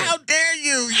dare you? How dare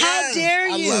you? How Yes. dare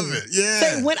you? I love it. Yeah.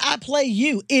 Say, when I play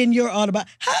you in your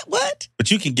autobiography. What? But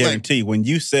you can guarantee when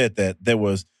you said that, there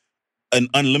was an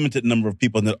unlimited number of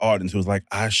people in the audience who was like,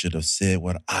 "I should have said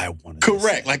what I wanted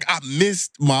Correct. to say. Like, I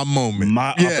missed my moment.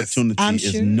 My opportunity I'm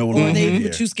is sure. no Or longer they here."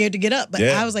 were too scared to get up. But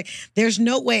Yeah. I was like, there's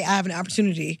no way I have an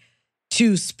opportunity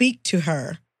to speak to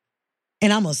her.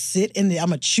 And I'm going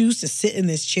to choose to sit in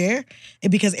this chair,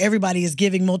 and because everybody is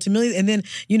giving multi-millions. And then,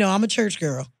 I'm a church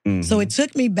girl. So it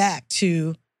took me back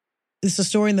to, it's a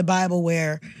story in the Bible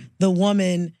where the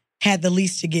woman had the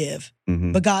least to give.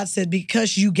 But God said,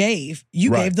 because you gave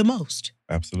the most.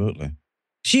 Absolutely.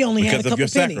 She only had a Because couple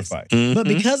of your pennies. sacrifice. But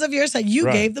because of your sacrifice, you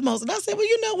Right. gave the most. And I said, well,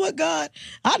 you know what, God?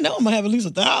 I know I'm going to have at least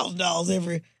 $1,000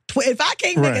 every. If I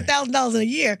can't make Right. $1,000 in a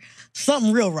year,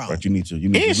 something real wrong. But you need to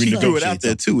And she threw it renegotiate out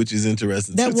there, too, which is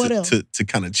interesting. That what to, else? to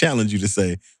kind of challenge you to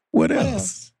say, what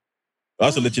else? I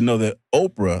also let you know that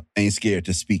Oprah ain't scared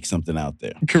to speak something out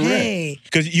there. Correct. Hey,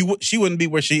 Because she wouldn't be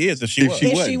where she is if she was.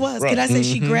 if she was, Right. could I say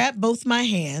she grabbed both my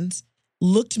hands,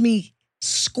 looked me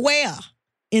square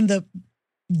in the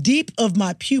deep of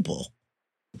my pupil,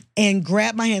 and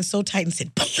grabbed my hand so tight and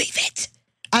said, "Believe it."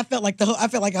 I felt like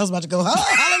I was about to go,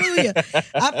 "Oh, hallelujah."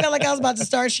 I felt like I was about to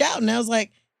start shouting. I was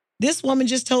like, this woman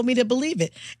just told me to believe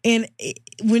it. And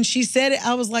when she said it,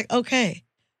 I was like, okay,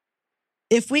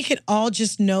 if we could all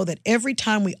just know that every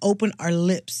time we open our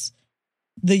lips,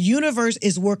 the universe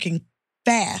is working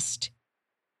fast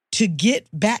to get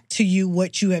back to you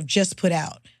what you have just put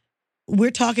out.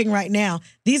 We're talking right now.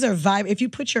 These are if you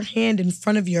put your hand in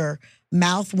front of your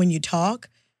mouth when you talk,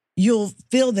 you'll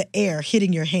feel the air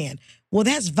hitting your hand. Well,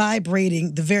 that's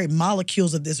vibrating the very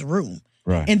molecules of this room.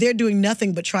 Right. And they're doing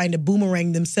nothing but trying to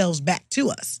boomerang themselves back to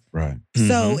us. Right.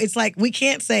 So it's like, we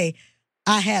can't say,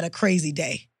 "I had a crazy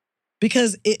day."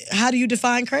 Because how do you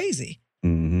define crazy?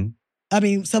 I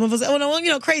mean, some of us,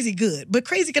 crazy good. But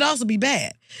crazy could also be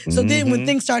bad. So then when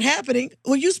things start happening,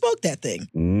 well, you spoke that thing.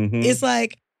 It's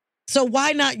like, so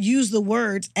why not use the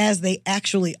words as they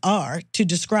actually are to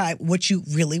describe what you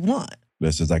really want?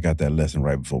 I got that lesson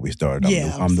right before we started.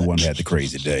 I'm the one that had the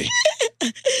crazy day.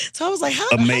 So I was like, how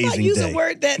about use a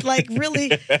word that like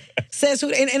really says who,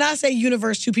 and I say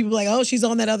universe to people like, "Oh, she's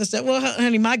on that other stuff." Well,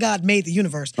 honey, my God made the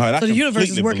universe. Right, so the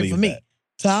universe is working for me. that.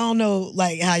 So I don't know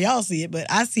like how y'all see it, but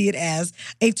I see it as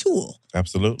a tool.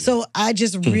 Absolutely. So I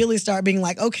just really start being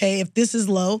like, okay, if this is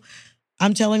low,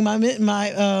 I'm telling my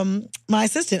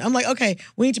assistant, I'm like, okay,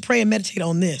 we need to pray and meditate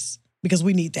on this because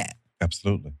we need that.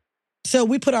 Absolutely. So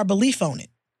we put our belief on it.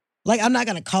 Like, I'm not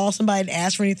going to call somebody to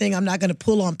ask for anything. I'm not going to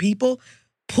pull on people.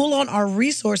 Pull on our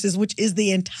resources, which is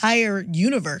the entire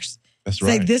universe. That's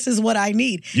Say, right. this is what I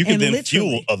need. You can and then literally,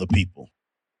 fuel other people.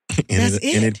 That's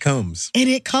it. And it comes. And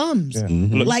it comes. Yeah.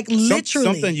 Mhm. Like, literally.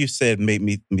 Something you said made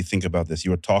me think about this.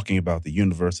 You were talking about the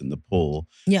universe and the pull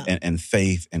and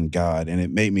faith and God. And it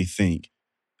made me think,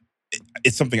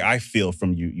 it's something I feel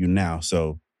from you now.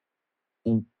 So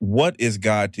what is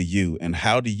God to you, and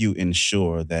how do you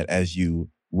ensure that as you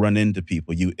run into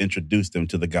people, you introduce them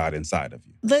to the God inside of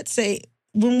you? Let's say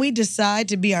when we decide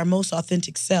to be our most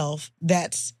authentic self,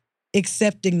 that's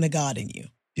accepting the God in you.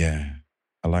 Yeah,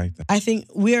 I like that. I think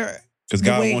because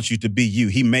God wants you to be you.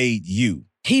 He made you.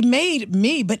 He made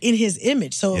me, but in his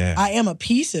image. So Yeah. I am a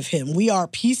piece of him. We are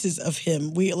pieces of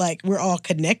him. We're all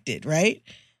connected, right?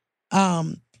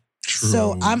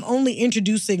 So I'm only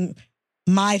introducing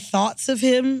my thoughts of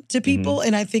him to people,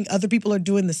 and I think other people are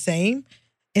doing the same,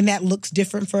 and that looks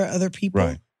different for other people.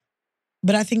 Right.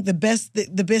 But I think the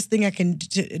best thing I can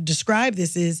describe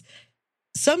this is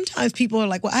sometimes people are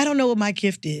like, well, I don't know what my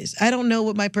gift is. I don't know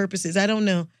what my purpose is. I don't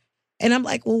know. And I'm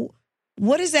like, well,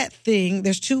 what is that thing?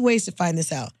 There's two ways to find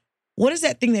this out. What is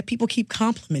that thing that people keep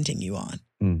complimenting you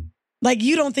on? Like,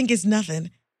 you don't think it's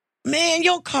nothing. Man,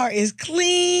 your car is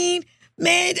clean.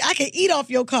 Man, I can eat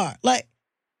off your car. Like,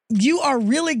 you are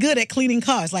really good at cleaning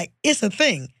cars. Like, it's a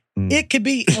thing. It could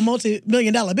be a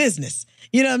multi-million-dollar business.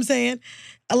 You know what I'm saying?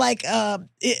 Like,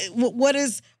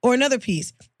 or another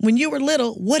piece. When you were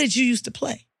little, what did you used to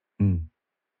play?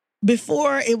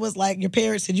 Before, it was like your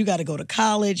parents said, you got to go to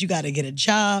college, you got to get a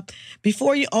job.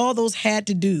 Before all those had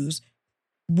to do's,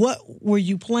 what were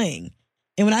you playing?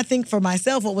 And when I think for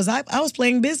myself, what was I was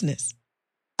playing business.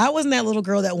 I wasn't that little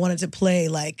girl that wanted to play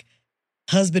like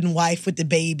husband and wife with the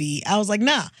baby. I was like,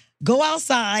 nah, go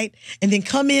outside and then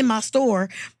come in my store,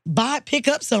 pick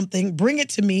up something, bring it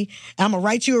to me, and I'm going to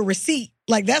write you a receipt.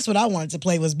 Like, that's what I wanted to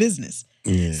play, was business.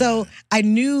 Yeah. So I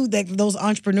knew that those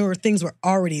entrepreneur things were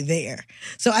already there.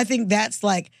 So I think that's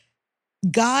like,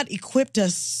 God equipped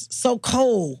us so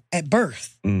cold at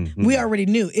birth. We already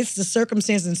knew. It's the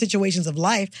circumstances and situations of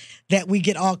life that we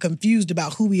get all confused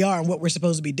about who we are and what we're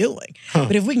supposed to be doing.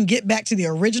 But if we can get back to the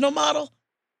original model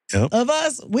of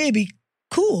us, we'd be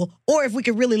cool. Or if we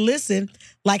could really listen,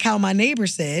 like how my neighbor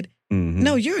said,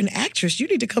 no, you're an actress. You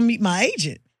need to come meet my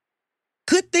agent.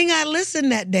 Good thing I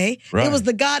listened that day. Right. It was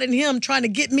the God in him trying to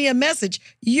get me a message.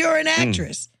 You're an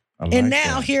actress. And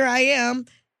now here I am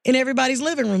in everybody's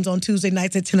living rooms on Tuesday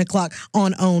nights at 10 o'clock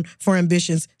on OWN for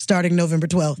Ambitions starting November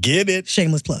 12th. Get it?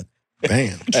 Shameless plug.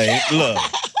 Bam. Hey, look.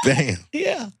 Bam.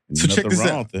 Yeah. So check this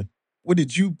out. What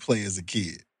did you play as a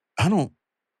kid? I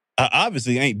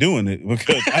obviously ain't doing it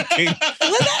because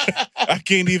I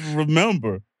can't even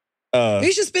remember.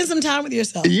 You should spend some time with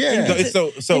yourself. Yeah.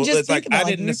 So it's like I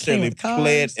didn't necessarily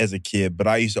play it as a kid, but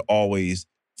I used to always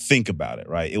think about it,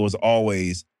 right? It was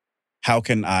always, how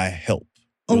can I help?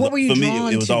 Or what were you drawn to? For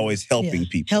me, it was always helping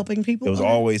people. Helping people? It was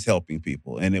always helping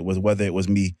people. And it was whether it was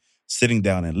me sitting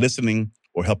down and listening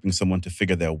or helping someone to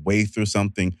figure their way through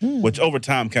something, which over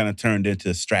time kind of turned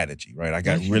into strategy, right? I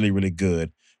got really, really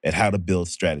good at how to build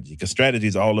strategy, because strategy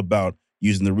is all about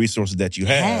using the resources that you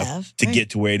have to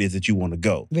get to where it is that you want to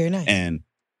go. Very nice. And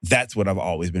that's what I've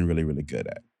always been really, really good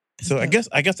at. So I guess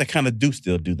I kind of do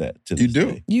still do that to this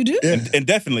day. You do? Yeah. And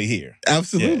definitely here.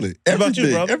 Absolutely. Yeah. What about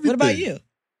you, brother? What about you?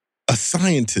 A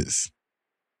scientist.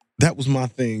 That was my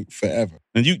thing forever.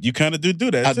 And you kind of do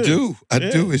that too. I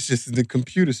do. It's just in the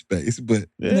computer space. But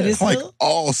it's like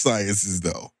all sciences,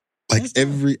 though. Like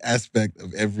every aspect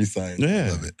of every science. I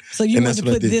love it. So you want to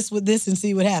put this with this and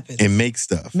see what happens. And make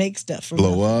stuff.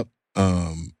 Blow up.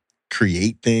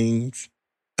 Create things.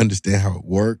 Understand how it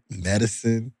worked.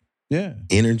 Medicine. Yeah.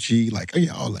 Energy. Like,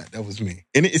 all that. That was me.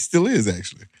 And it still is,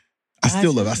 actually. I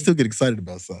still love it. I still get excited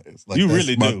about science. Like, you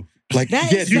really do. Like,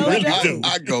 you really do.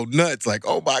 I go nuts. Like,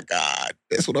 oh my God,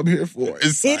 that's what I'm here for.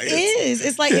 It's science. It is.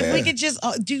 It's like if we could just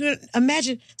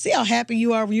imagine, see how happy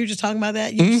you are when you were just talking about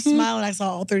that? You just smile and I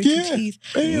saw all 32 teeth.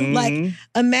 Like,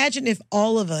 imagine if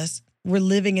all of us were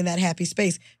living in that happy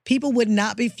space. People would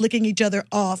not be flicking each other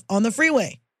off on the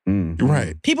freeway.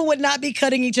 Right. People would not be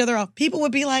cutting each other off. People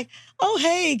would be like, oh,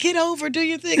 hey, get over, do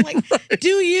your thing. Like, do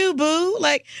you, boo?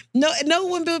 Like, no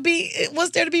one would be,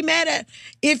 what's there to be mad at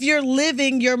if you're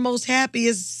living your most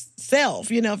happiest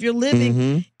self? You know, if you're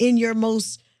living in your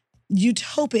most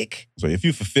utopic. So if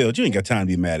you fulfilled, you ain't got time to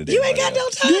be mad at You ain't got no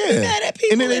time to be mad at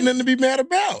people. And it ain't nothing to be mad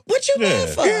about. What you mad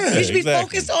for? Yeah, you should be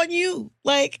focused on you.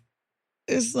 Like,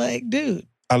 it's like, dude.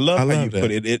 I love how you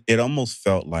put it. It almost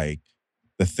felt like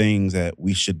the things that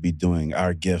we should be doing,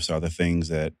 our gifts, are the things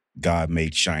that God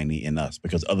made shiny in us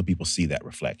because other people see that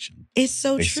reflection. It's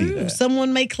so true.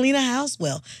 Someone may clean a house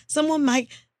well. Someone might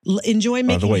enjoy making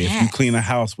hats. By the way, if you clean a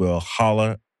house well,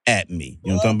 holler at me.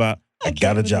 You know what I'm talking about? I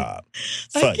got a job.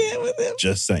 I can't with him.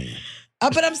 Just saying.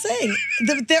 But I'm saying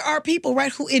there are people,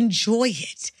 right, who enjoy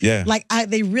it. Yeah. Like,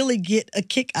 they really get a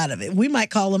kick out of it. We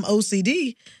might call them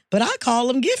OCD, but I call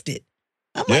them gifted.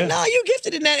 I'm like, no, you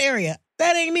gifted in that area.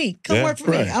 That ain't me. Come work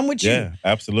for me. I'm with you. Yeah,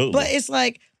 absolutely. But it's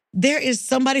like there is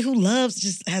somebody who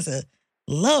has a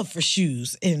love for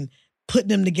shoes and putting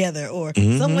them together, or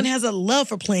someone has a love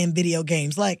for playing video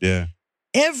games. Like,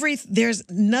 There's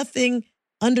nothing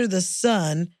under the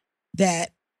sun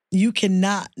that you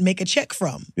cannot make a check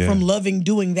from loving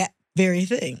doing that very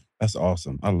thing. That's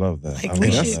awesome. I love that. Like, I love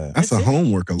that. That's a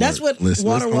homework alert. That's what Listeners,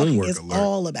 water walking homework is alert.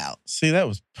 all about. See, that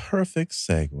was perfect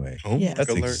segue. Homework That's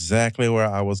alert. exactly where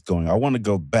I was going. I want to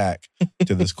go back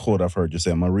to this quote I've heard you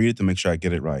say. I'm going to read it to make sure I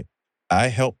get it right. I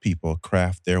help people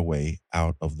craft their way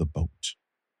out of the boat.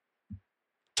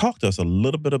 Talk to us a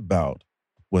little bit about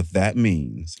what that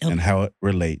means and how it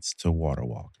relates to water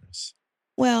walkers.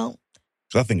 Well,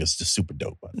 I think it's just super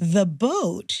dope. The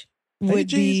boat would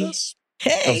Jesus. be...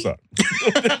 Hey! I'm sorry.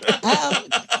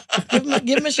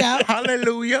 Give him a shout.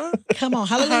 Hallelujah. Come on,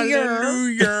 hallelujah.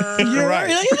 Hallelujah. Right.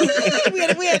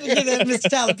 we had to give that Mr.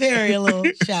 Tyler Perry a little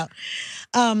shout.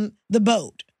 The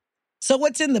boat. So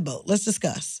what's in the boat? Let's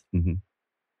discuss. Mm-hmm.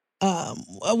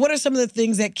 What are some of the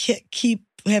things that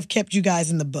have kept you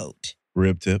guys in the boat?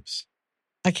 Rib tips.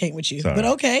 I can't with you, Sorry. but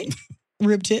okay.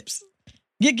 Rib tips.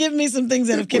 Give me some things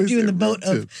that have kept you in the boat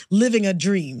of living a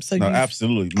dream. So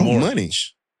absolutely. Money.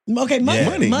 Okay, money.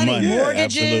 Yeah,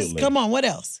 Mortgages. absolutely. Come on, what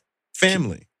else?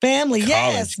 Family.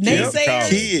 Yes.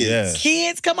 Naysayers.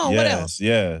 Kids. Come on, what else?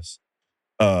 Yes.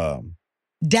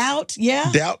 Doubt,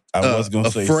 Doubt. I was going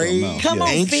to say afraid. something else. Come on,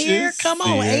 Anxious. fear. Come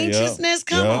on, anxiousness.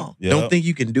 Come on. Don't think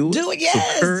you can do it. Do it,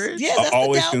 yes. Courage. Yes, that's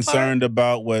Always the doubt concerned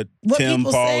about what Tim,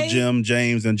 people Paul, say. Jim,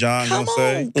 James, and John Come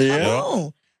going to say. on, come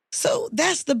on. So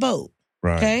that's the boat,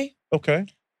 Right. okay?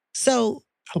 So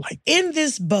I like in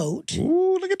this boat,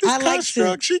 Ooh, look at this I like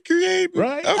construct she created.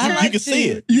 Right. Okay. I like You can see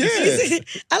it. Yeah.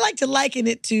 I like to liken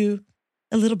it to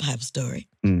a little Bible story.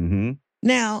 Mm-hmm.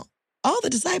 Now, all the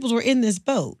disciples were in this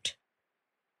boat,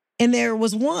 and there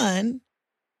was one,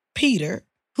 Peter,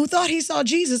 who thought he saw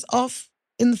Jesus off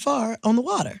in the far on the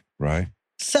water. Right.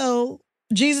 So,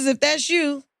 Jesus, if that's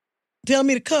you, tell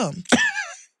me to come.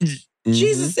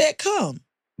 Jesus said, come.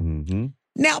 Mm-hmm.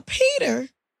 Now, Peter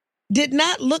did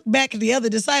not look back at the other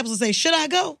disciples and say, should I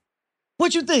go?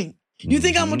 What you think? You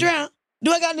think I'm going to drown?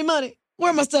 Do I got any money?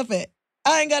 Where my stuff at?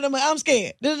 I ain't got no money. I'm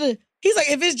scared. He's like,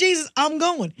 if it's Jesus, I'm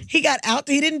going. He got out.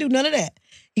 He didn't do none of that.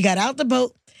 He got out the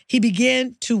boat. He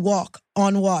began to walk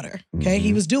on water. Okay.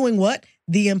 He was doing what?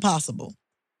 The impossible.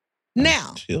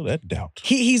 Now, Chill that doubt.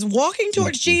 he's walking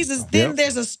towards Jesus. Then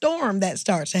there's a storm that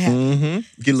starts to happen.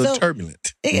 Get a little So,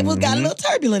 turbulent. It got a little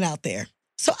turbulent out there.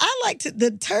 So I like the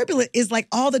turbulent is like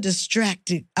all the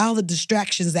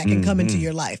distractions that can come into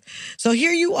your life. So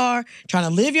here you are trying to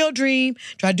live your dream,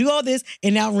 try to do all this,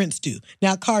 and now rent's due.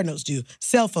 Now car notes due,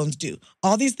 cell phones due.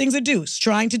 All these things are due. It's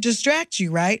trying to distract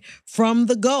you, right, from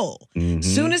the goal.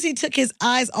 Soon as he took his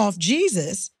eyes off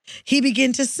Jesus, he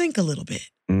began to sink a little bit,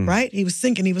 right? He was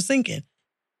sinking.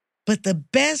 But the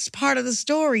best part of the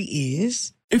story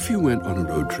is... If you went on a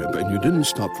road trip and you didn't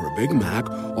stop for a Big Mac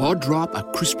or drop a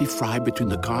crispy fry between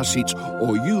the car seats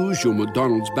or use your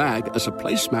McDonald's bag as a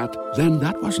placemat, then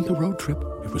that wasn't a road trip.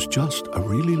 It was just a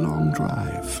really long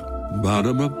drive.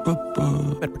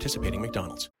 Ba-da-ba-ba-ba. At participating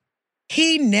McDonald's.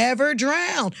 He never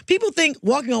drowned. People think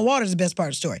walking on water is the best part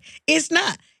of the story. It's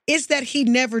not. It's that he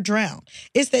never drowned.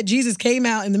 It's that Jesus came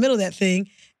out in the middle of that thing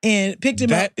and picked him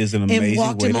up That is an amazing and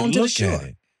walked way him to onto the look shore. at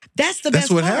it. That's the That's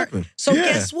best what part. happened. So Yeah.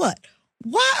 guess what?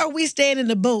 Why are we staying in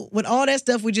the boat with all that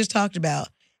stuff we just talked about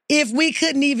if we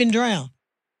couldn't even drown?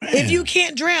 If you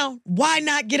can't drown, why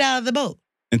not get out of the boat?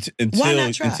 Why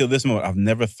not try? Until this moment, I've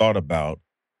never thought about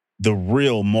the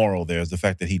real moral there is the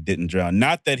fact that he didn't drown.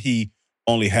 Not that he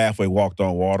only halfway walked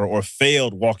on water or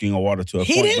failed walking on water to a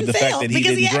He point, didn't but the fail fact that he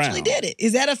because didn't he drown. actually did it.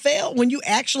 Is that a fail when you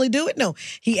actually do it? No,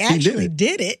 he actually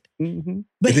did it. But And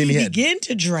then he he had- began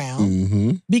to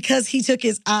drown because he took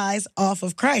his eyes off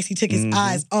of Christ. He took his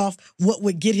eyes off what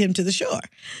would get him to the shore.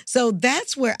 So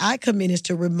that's where I come in, is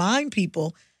to remind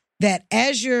people that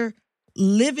as you're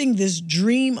living this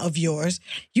dream of yours,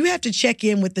 you have to check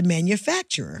in with the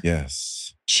manufacturer.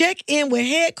 Yes. Check in with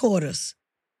headquarters.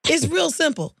 It's real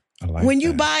simple. I like When you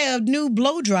that. buy a new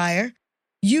blow dryer,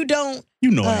 you don't...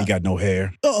 You know I ain't got no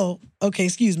hair. Okay,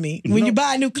 excuse me. When you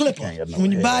buy a new clipper, talking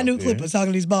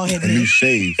to these bald heads. A new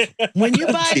shave. When you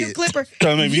buy a new clipper,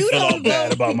 Trying to make me you feel all don't bad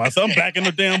go. about myself. I'm back in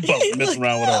the damn boat messing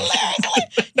around with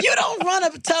us. You don't run a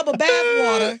tub of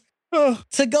bath water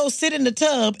to go sit in the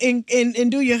tub and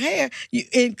do your hair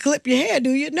and clip your hair,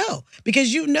 do you? No,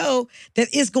 because you know that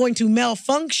it's going to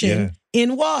malfunction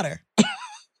in water.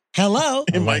 Hello?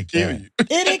 It might kill you.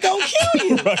 It ain't gonna kill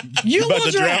you. You about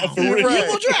will to drown drown. for real. You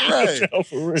will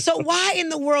drown. Right. So why in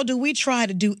the world do we try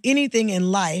to do anything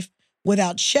in life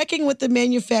without checking with the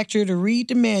manufacturer to read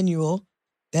the manual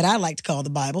that I like to call the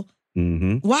Bible?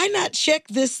 Why not check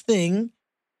this thing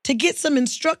to get some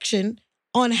instruction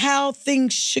on how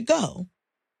things should go?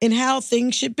 in how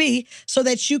things should be so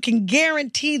that you can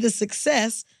guarantee the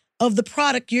success of the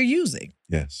product you're using.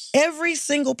 Yes. Every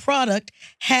single product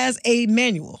has a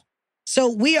manual. So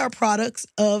we are products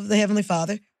of the Heavenly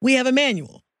Father. We have a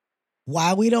manual.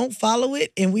 Why we don't follow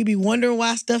it and we be wondering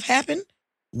why stuff happened?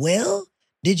 Well,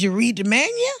 did you read the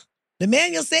manual? The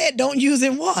manual said don't use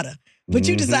in water, but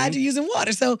you decide to use in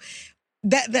water. So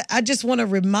that I just want to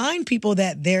remind people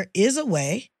that there is a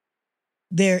way,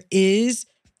 there is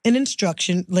an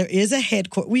instruction, there is a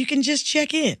headquarters where you can just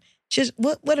check in. Just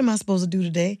what am I supposed to do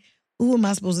today? Who am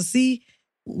I supposed to see?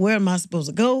 Where am I supposed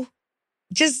to go?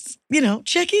 Just,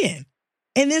 check in.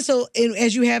 And then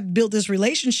as you have built this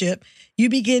relationship, you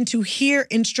begin to hear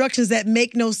instructions that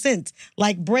make no sense.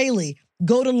 Like Brely,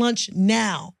 go to lunch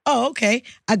now. Oh, okay.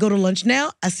 I go to lunch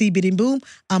now. I see bidding boom.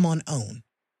 I'm on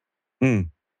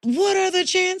OWN. What are the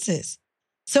chances?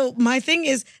 So my thing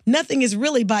is, nothing is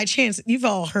really by chance. You've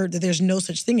all heard that there's no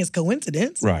such thing as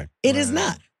coincidence. Right. It is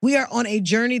not. We are on a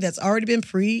journey that's already been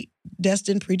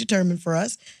predestined, predetermined for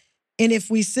us. And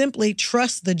if we simply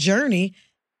trust the journey,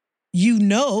 you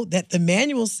know that the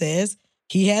manual says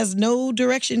he has no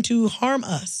direction to harm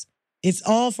us. It's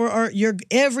all for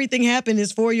everything happened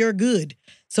is for your good.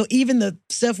 So even the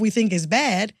stuff we think is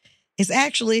bad is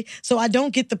actually, so I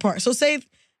don't get the part. So say,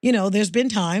 there's been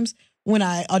times when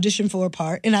I audition for a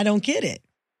part and I don't get it.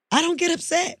 I don't get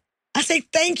upset. I say,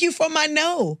 thank you for my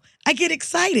no. I get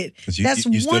excited. Because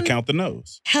you still count the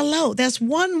no's. Hello. That's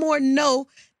one more no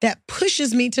that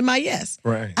pushes me to my yes.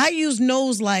 Right. I use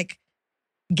no's like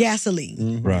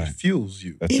gasoline. Right. It fuels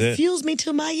you. That's It fuels me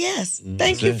to my yes. Thank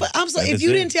That's you it. for, I'm sorry. That If is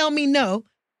you it. didn't tell me no,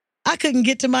 I couldn't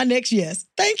get to my next yes.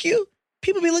 Thank you.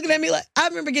 People be looking at me like, I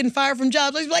remember getting fired from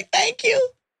jobs. I was like, thank you.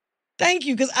 Thank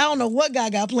you. Because I don't know what guy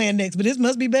got planned next, but this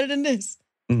must be better than this.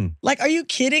 Like, are you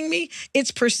kidding me?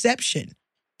 It's perception.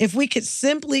 If we could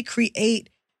simply create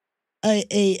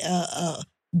a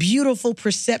beautiful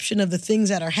perception of the things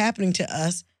that are happening to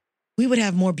us, we would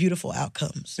have more beautiful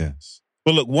outcomes. Yes.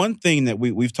 Well, look, one thing that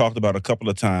we've talked about a couple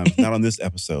of times, not on this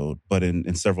episode, but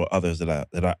in several others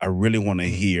that I really want to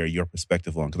hear your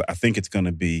perspective on, because I think it's going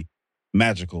to be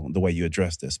magical the way you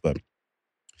address this. But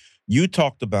you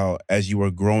talked about as you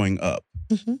were growing up,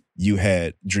 you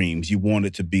had dreams. You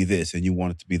wanted to be this and you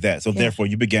wanted to be that. So therefore,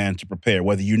 you began to prepare.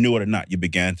 Whether you knew it or not, you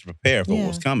began to prepare for what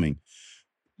was coming.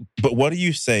 But what do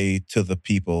you say to the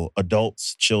people,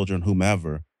 adults, children,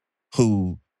 whomever,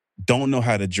 who don't know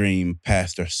how to dream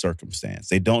past their circumstance?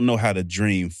 They don't know how to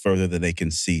dream further than they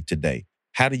can see today.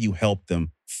 How do you help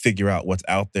them figure out what's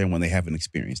out there when they haven't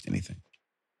experienced anything?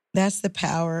 That's the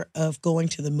power of going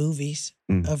to the movies,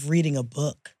 of reading a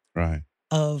book, right?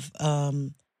 Of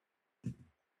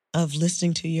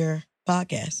listening to your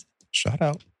podcast. Shout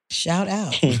out.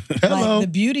 Hello. Like, the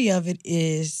beauty of it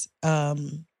is,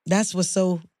 that's what's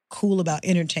so cool about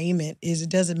entertainment is it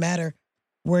doesn't matter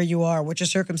where you are, what your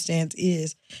circumstance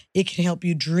is. It can help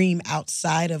you dream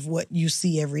outside of what you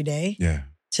see every day. Yeah.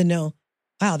 To know,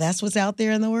 wow, that's what's out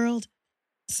there in the world.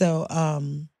 So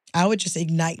I would just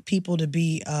ignite people to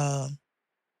be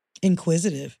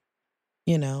inquisitive,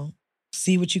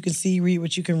 see what you can see, read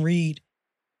what you can read,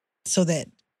 so that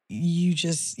you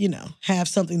just, have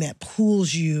something that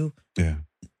pulls you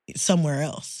somewhere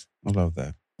else. I love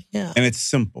that. Yeah. And it's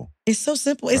simple. It's so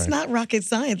simple. It's not rocket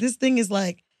science. This thing is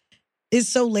like, it's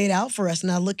so laid out for us.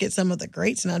 And I look at some of the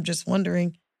greats and I'm just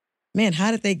wondering, man,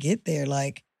 how did they get there?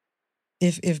 Like,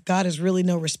 if God is really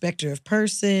no respecter of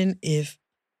person, if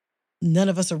none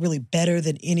of us are really better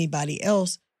than anybody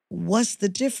else, what's the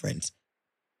difference?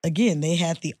 Again, they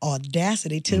had the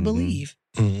audacity to believe.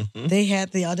 They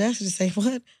had the audacity to say,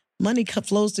 what? Money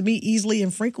flows to me easily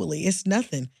and frequently. It's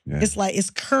nothing. Yeah. It's like,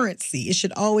 it's currency. It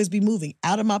should always be moving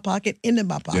out of my pocket, into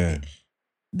my pocket.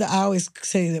 I always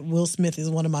say that Will Smith is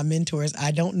one of my mentors. I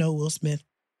don't know Will Smith,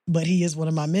 but he is one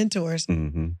of my mentors.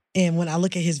 And when I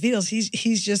look at his videos,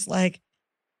 he's just like,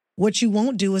 what you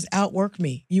won't do is outwork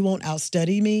me. You won't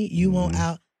outstudy me. You won't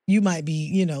you might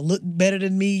be, look better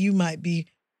than me. You might be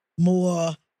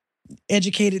more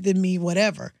educated than me,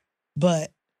 whatever.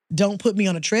 But don't put me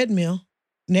on a treadmill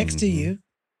next to you,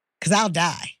 because I'll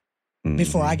die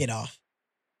before I get off.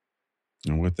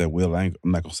 And with that, Will, I'm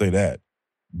not going to say that,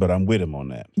 but I'm with him on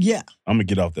that. Yeah. I'm going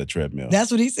to get off that treadmill. That's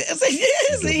what he says.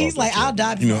 He's like, I'll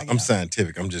die before I get I'm off.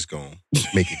 scientific. I'm just going to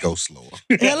make it go slower.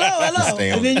 Hello.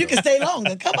 Stay on And then the you can stay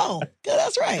longer. Come on.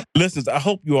 That's right. Listeners, I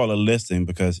hope you all are listening,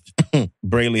 because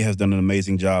Brely has done an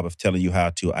amazing job of telling you how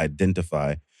to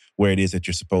identify where it is that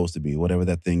you're supposed to be, whatever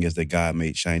that thing is that God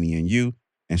made shiny in you.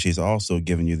 And she's also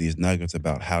given you these nuggets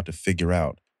about how to figure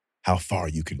out how far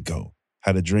you can go,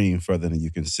 how to dream further than you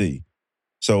can see.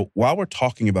 So while we're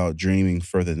talking about dreaming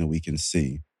further than we can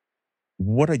see,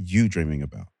 What are you dreaming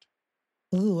about?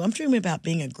 Ooh, I'm dreaming about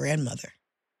being a grandmother.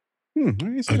 I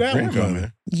didn't see that one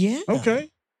coming. Yeah. Okay.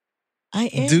 I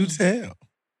am. Do tell.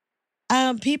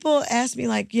 People ask me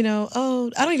like, I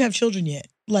don't even have children yet.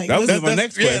 Like That was my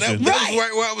next question. That was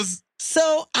right where I was.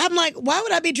 So I'm like, why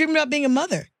would I be dreaming about being a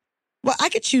mother? Well, I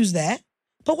could choose that,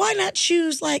 but why not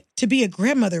choose like to be a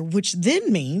grandmother, which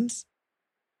then means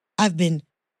I've been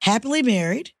happily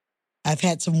married. I've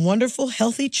had some wonderful,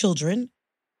 healthy children.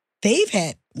 They've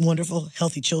had wonderful,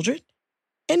 healthy children.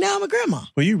 And now I'm a grandma.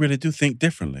 Well, you really do think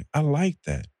differently. I like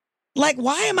that. Like,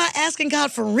 why am I asking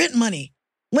God for rent money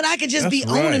when I could just be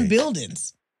owning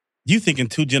buildings? You thinking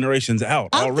 2 generations out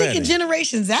I'm already. thinking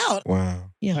generations out.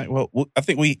 Wow. Yeah. Right, well, I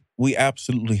think we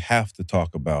absolutely have to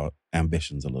talk about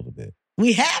ambitions a little bit.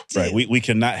 We have to. Right. We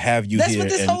cannot have you That's here. what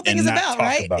this whole thing is about,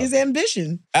 right? Is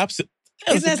ambition. Absolutely.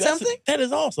 Isn't that something? That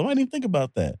is awesome. I didn't even think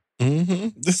about that. Mm-hmm.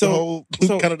 This is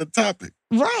kind of the topic.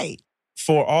 Right.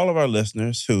 For all of our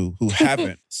listeners who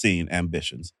haven't seen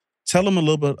Ambitions, tell them a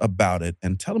little bit about it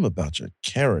and tell them about your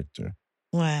character.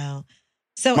 Wow.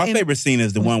 So my favorite scene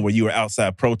is the one where you were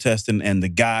outside protesting and the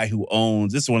guy who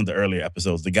owns, this is one of the earlier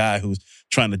episodes, the guy who's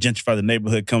trying to gentrify the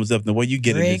neighborhood comes up and the way you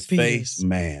get in his face,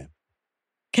 man.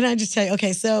 Can I just tell you?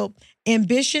 Okay, so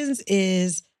Ambitions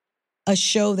is a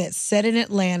show that's set in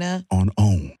Atlanta. On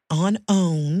OWN. On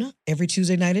OWN, every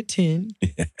Tuesday night at 10,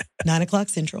 9 o'clock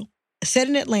Central. Set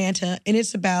in Atlanta, and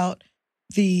it's about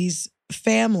these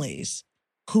families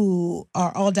who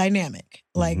are all dynamic.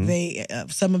 Like they,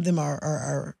 some of them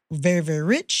are very, very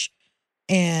rich,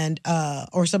 and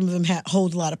or some of them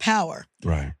hold a lot of power.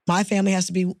 Right. My family has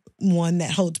to be one that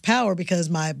holds power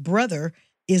because my brother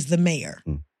is the mayor.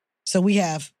 So we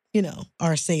have,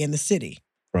 our say in the city.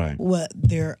 Right. Well,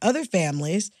 there are other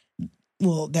families,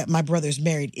 that my brother's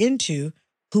married into,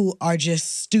 who are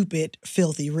just stupid,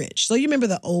 filthy rich. So you remember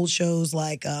the old shows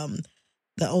like the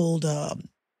old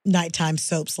nighttime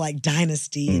soaps like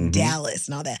Dynasty and Dallas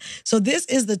and all that. So this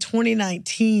is the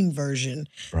 2019 version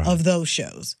of those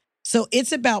shows. So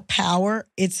it's about power.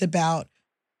 It's about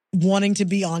wanting to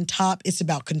be on top. It's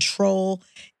about control.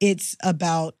 It's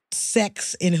about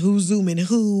sex and who's zooming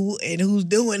who and who's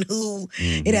doing who.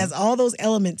 It has all those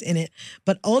elements in it.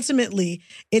 But ultimately,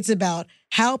 it's about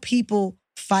how people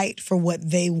fight for what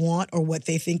they want or what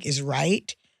they think is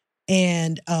right,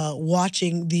 and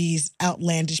watching these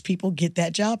outlandish people get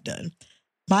that job done.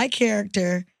 My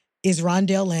character is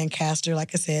Rondell Lancaster,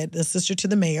 like I said, the sister to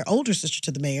the mayor, older sister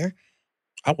to the mayor.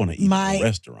 I want to eat at a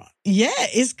restaurant. Yeah,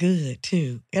 it's good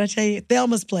too. Can I tell you,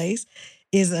 Thelma's Place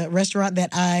is a restaurant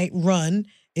that I run.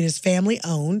 It is family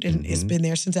owned, and it's been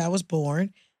there since I was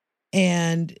born.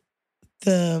 And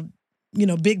the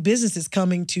big business is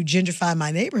coming to gentrify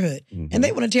my neighborhood, and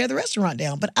they want to tear the restaurant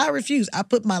down. But I refuse. I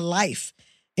put my life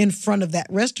in front of that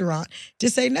restaurant to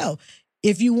say no.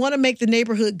 If you want to make the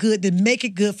neighborhood good, then make it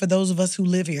good for those of us who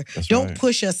live here. Don't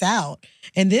push us out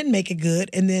and then make it good,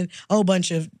 and then a whole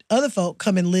bunch of other folk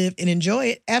come and live and enjoy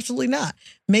it. Absolutely not.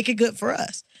 Make it good for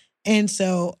us. And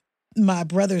so my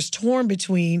brother's torn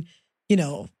between,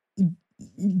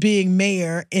 being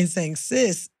mayor and saying,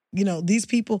 sis, these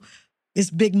people, it's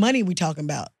big money we talking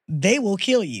about. They will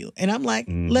kill you. And I'm like,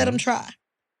 let them try.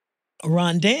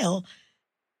 Rondell,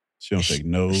 she don't take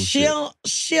no she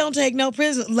don't take no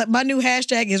prisoners. Like, my new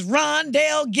hashtag is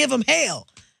Rondell, give them hell.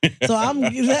 So I'm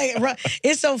like,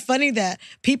 it's so funny that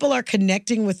people are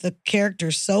connecting with the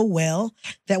characters so well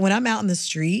that when I'm out in the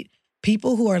street,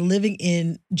 people who are living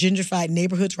in gentrified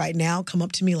neighborhoods right now come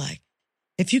up to me like,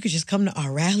 if you could just come to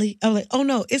our rally. I'm like, oh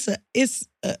no, it's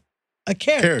a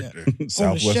character.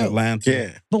 Southwest Atlanta.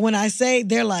 Yeah. But when I say,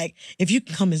 they're like, if you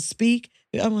can come and speak,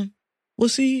 I'm like, well,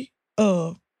 see,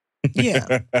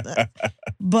 yeah.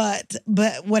 But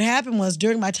what happened was,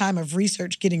 during my time of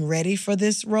research getting ready for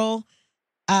this role,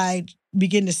 I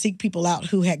began to seek people out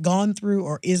who had gone through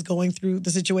or is going through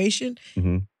the situation.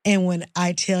 And when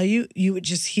I tell you, you would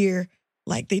just hear,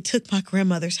 like, they took my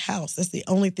grandmother's house. That's the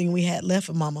only thing we had left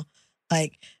of Mama.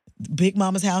 Like, Big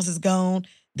Mama's house is gone.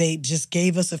 They just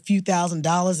gave us a few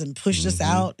 $1,000s and pushed us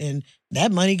out, and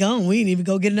that money gone. We didn't even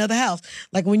go get another house.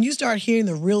 Like, when you start hearing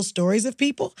the real stories of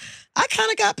people, I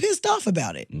kind of got pissed off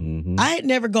about it. I had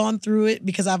never gone through it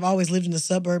because I've always lived in the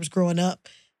suburbs growing up,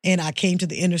 and I came to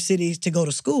the inner cities to go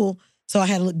to school. So I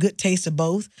had a good taste of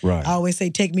both. Right. I always say,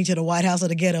 take me to the White House or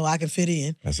the ghetto. I can fit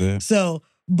in. That's it. So,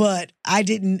 but I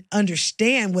didn't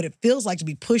understand what it feels like to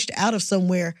be pushed out of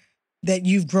somewhere that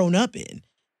you've grown up in.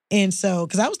 And so,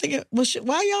 because I was thinking, well,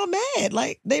 why y'all mad?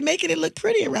 Like, they making it look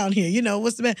pretty around here.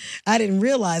 What's the matter? I didn't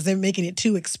realize they're making it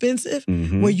too expensive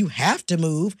where you have to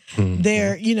move.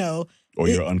 They're, Or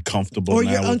you're uncomfortable or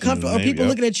now you're within uncomfortable, the or name, people yep.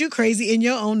 looking at you crazy in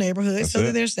your own neighborhood. That's So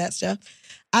it. there's that stuff.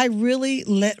 I really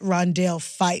let Rondell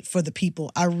fight for the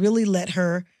people. I really let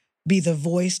her be the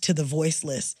voice to the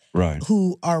voiceless Right.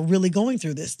 who are really going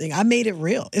through this thing. I made it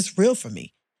real. It's real for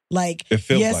me. Like, It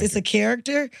feels yes, like it's a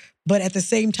character, but at the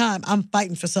same time, I'm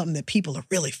fighting for something that people are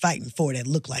really fighting for that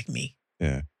look like me.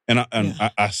 Yeah. And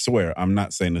I swear, I'm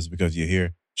not saying this because you're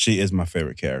here. She is my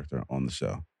favorite character on the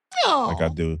show. Oh, Like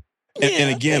I do.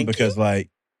 And again, because like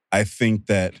I think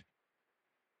that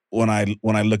when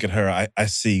I look at her, I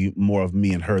see more of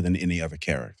me and her than any other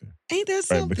character. Ain't that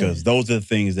something? Right? Because those are the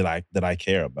things that I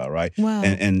care about, right? Wow.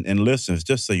 And listeners,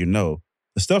 just so you know,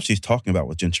 the stuff she's talking about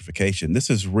with gentrification, this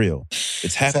is real.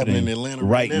 It's happening in Atlanta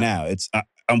right right now.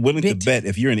 I'm willing to bet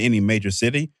if you're in any major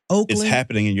city, Oakland. it's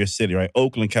happening in your city, right?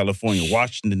 Oakland, California,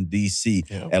 Washington, D.C.,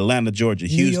 Atlanta, Georgia,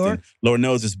 New Houston. York. Lord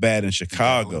knows it's bad in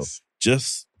Chicago. Dallas.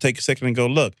 Just take a second and go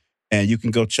look. And you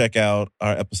can go check out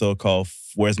our episode called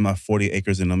Where's My 40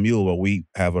 Acres and a Mule, where we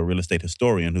have a real estate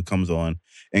historian who comes on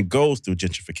and goes through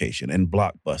gentrification and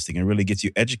block busting and really gets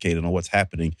you educated on what's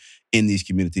happening in these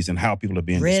communities and how people are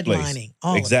being displaced. Redlining,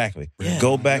 all of it. Exactly. Yeah.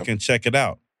 Go back and check it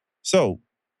out. So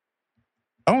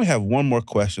I only have one more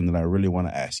question that I really want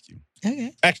to ask you.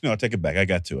 Okay. Actually, no, I take it back. I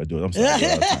got two. I do it. I'm sorry. I do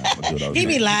it all the time. I do it all the He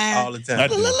be time. lying. All the time. I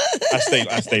do.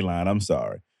 I stay lying. I'm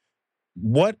sorry.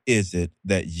 What is it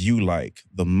that you like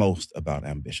the most about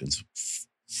Ambitions?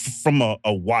 From a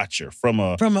watcher, from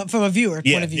a viewer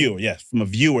point of view. Viewer, yes, from a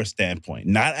viewer standpoint.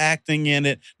 Not acting in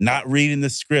it, not reading the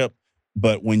script,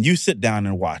 but when you sit down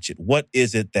and watch it, what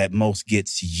is it that most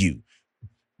gets you?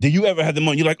 Do you ever have the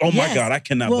moment you're like, oh my Yes. God, I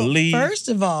cannot Well, believe? First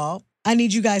of all, I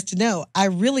need you guys to know I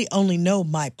really only know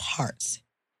my parts.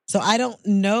 So I don't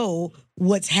know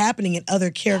what's happening in other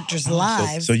characters'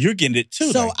 lives. So you're getting it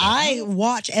too. So like that. I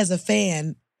watch as a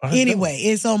fan that's anyway.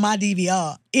 It's on my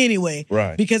DVR anyway.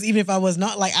 Right. Because even if I was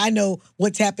not, like, I know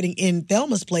what's happening in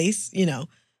Thelma's place, you know,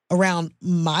 around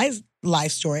my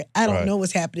life story. I don't Right. know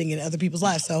what's happening in other people's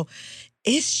lives. So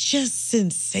it's just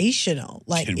sensational.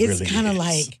 Like, It it's really kind of is.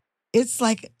 like, it's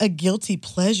like a guilty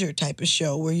pleasure type of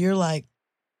show where you're like,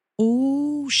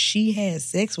 ooh, she had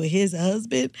sex with his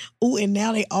husband. Ooh, and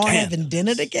now they all having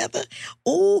dinner together.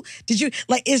 Ooh, did you,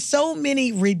 like, it's so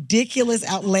many ridiculous,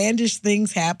 outlandish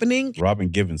things happening. Robin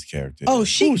Givens' character. Oh,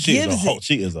 she is gives it.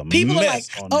 She is a People are like,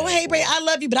 mess on oh, that hey, Bray, board. I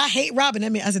love you, but I hate Robin.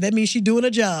 I said, that means she's doing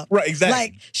a job. Right, exactly.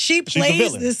 Like, she She's the plays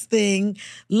villain. this thing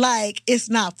like it's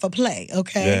not for play,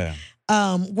 okay?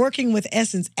 Yeah. Working with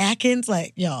Essence Atkins,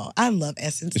 like, y'all, I love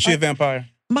Essence. Is she a vampire?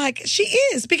 Mike, she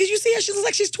is, because you see her, she looks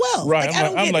like she's 12. Right. Like, I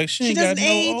don't I'm get like, it. she ain't got doesn't no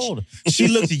age. older. She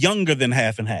looks younger than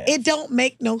half and half. It don't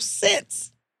make no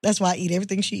sense. That's why I eat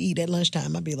everything she eat at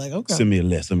lunchtime. I'd be like, okay. Send me a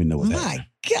list. Let me know what's happening.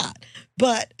 My God.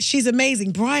 But she's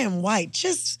amazing. Brian White,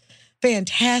 just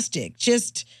fantastic.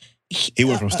 Just He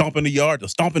went from stomping the yard to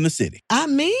stomping the city. I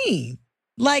mean,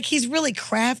 like, he's really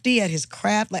crafty at his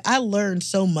craft. Like, I learned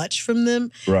so much from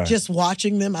them. Right. Just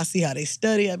watching them. I see how they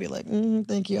study. I'd be like,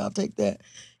 thank you. I'll take that.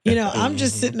 You know, I'm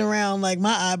just sitting around like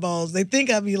my eyeballs. They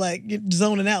think I'd be like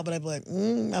zoning out, but I'd be like,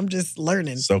 I'm just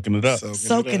learning. Soaking it up.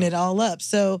 Soaking it all up.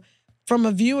 So from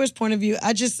a viewer's point of view,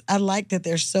 I like that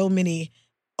there's so many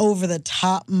over the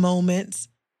top moments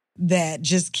that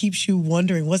just keeps you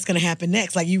wondering what's going to happen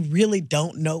next. Like, you really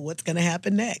don't know what's going to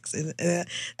happen next.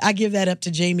 I give that up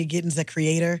to Jamie Gittens, the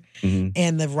creator,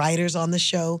 and the writers on the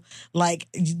show. Like,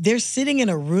 they're sitting in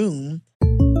a room.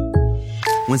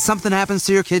 When something happens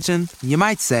to your kitchen, you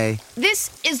might say, "This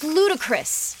is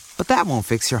ludicrous." but that won't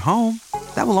fix your home.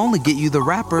 That will only get you the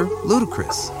rapper,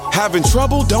 Ludacris. Having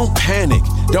trouble? Don't panic.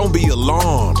 Don't be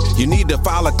alarmed. You need to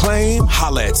file a claim?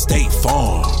 Holla at State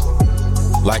Farm.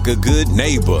 Like a good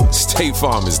neighbor, State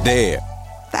Farm is there.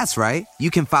 That's right. You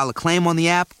can file a claim on the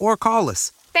app or call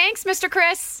us. Thanks, Mr.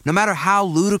 Chris. No matter how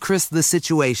ludicrous the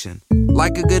situation,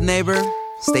 like a good neighbor,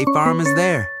 State Farm is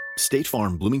there. State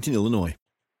Farm, Bloomington, Illinois.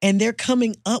 And they're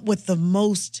coming up with the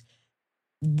most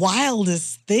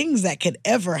wildest things that could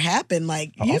ever happen.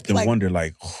 Like, I often wonder,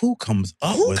 like, who comes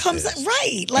up with this?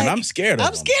 Right. Like, and I'm scared of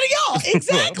I'm them. scared of y'all.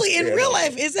 Exactly. In real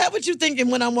life, is that what you're thinking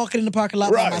when I'm walking in the parking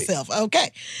lot by Right. myself?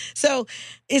 Okay. So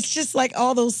it's just like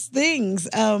all those things.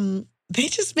 They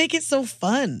just make it so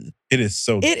fun. It is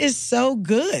so It is so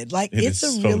good. Like, It it's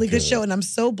is a so really good good. show. And I'm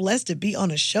so blessed to be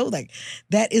on a show like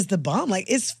that is the bomb. Like,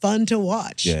 it's fun to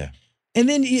watch. Yeah. And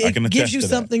then I it can gives attest you to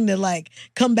that. something to like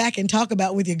come back and talk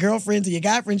about with your girlfriends or your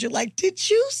guy friends. You're like, did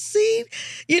you see,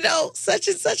 such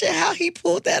and such and how he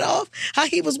pulled that off? How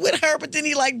he was with her, but then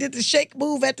he like did the shake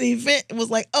move at the event. It was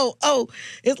like, oh.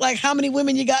 It's like, how many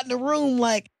women you got in the room?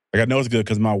 Like I know it's good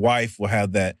because my wife will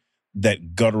have that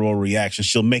guttural reaction.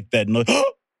 She'll make that noise.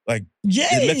 Like,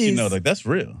 yes. it lets you know, like, that's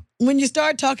real. When you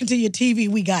start talking to your TV,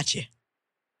 we got you.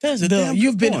 That's a damn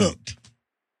You've good been point. hooked.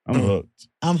 I'm hooked.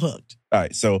 I'm hooked. All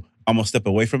right, so I'm gonna step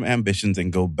away from ambitions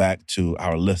and go back to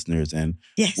our listeners and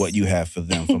what you have for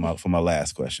them for my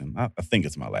last question. I think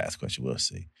it's my last question. We'll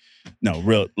see.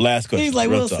 No, last question. He's like,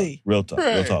 real we'll talk, see. Real talk.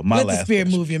 Right. Real talk. My Let last the spirit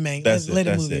question. move you, man. Let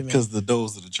it move you, man. Because the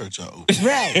doors of the church are open.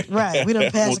 Right. We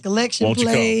done passed the collection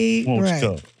plate. Won't Right. you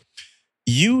come?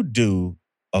 You do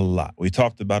a lot. We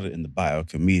talked about it in the bio: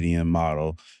 comedian,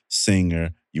 model,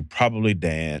 singer. You probably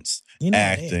dance,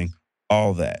 acting,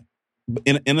 all that. But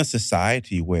in a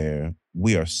society where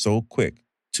we are so quick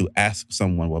to ask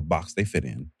someone what box they fit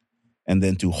in, and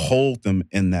then to hold them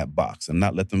in that box and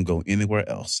not let them go anywhere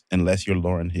else unless you're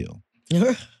Lauryn Hill.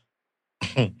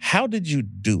 How did you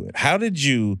do it? How did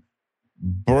you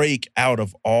break out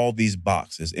of all these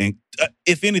boxes and,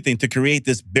 if anything, to create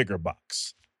this bigger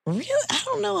box? Really? I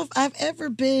don't know if I've ever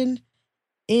been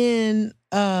in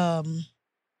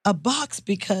a box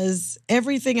because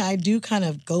everything I do kind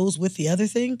of goes with the other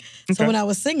thing. So Okay. when I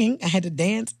was singing, I had to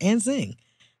dance and sing.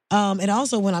 And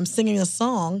also when I'm singing a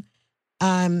song,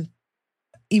 I'm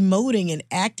emoting and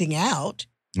acting out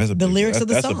the lyrics of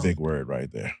the song. That's a big word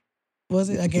right there. Was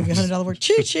it? I gave you $100 word.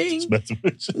 Ching.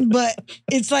 But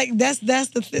it's like that's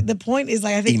the point is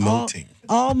like I think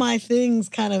all my things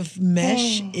kind of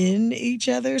mesh in each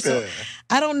other. So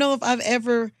I don't know if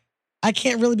I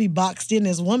can't really be boxed in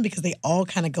as one because they all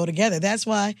kind of go together. That's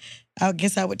why I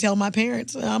guess I would tell my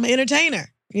parents I'm an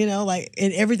entertainer. You know, like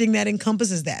and everything that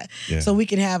encompasses that. Yeah. So we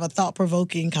can have a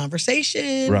thought-provoking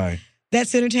conversation. Right.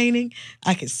 That's entertaining.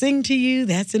 I could sing to you.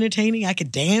 That's entertaining. I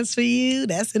could dance for you.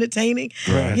 That's entertaining.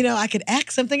 Right. You know, I could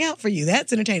act something out for you.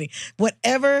 That's entertaining.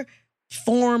 Whatever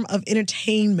form of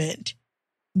entertainment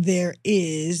there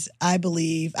is, I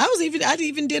believe. I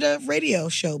even did a radio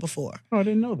show before. Oh, I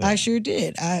didn't know that. I sure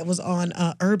did. I was on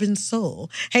Urban Soul.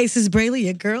 Hey, this is Brely,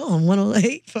 your girl on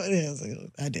 108.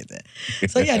 I did that.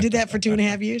 So yeah, I did that for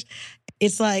 2.5 years.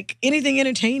 It's like anything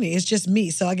entertaining. It's just me.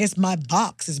 So I guess my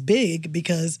box is big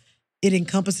because it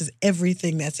encompasses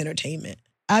everything that's entertainment.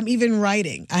 I'm even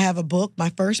writing. I have a book. My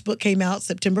first book came out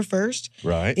September 1st.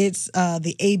 Right. It's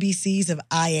the ABCs of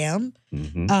I Am.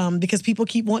 Mm-hmm. Because people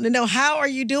keep wanting to know, how are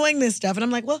you doing this stuff? And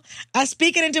I'm like, well, I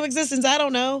speak it into existence. I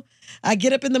don't know. I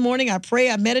get up in the morning, I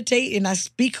pray, I meditate, and I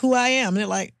speak who I am. And they're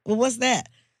like, well, what's that?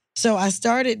 So I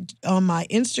started on my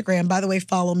Instagram. By the way,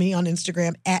 follow me on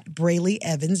Instagram at Brely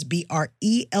Evans,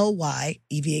 BRELY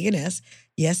EVANS.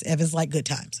 Yes, Evans like good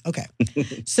times. Okay.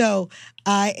 So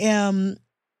I am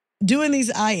doing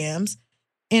these IMs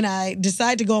and I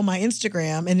decide to go on my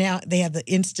Instagram and now they have the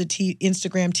Instagram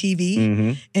TV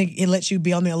and it lets you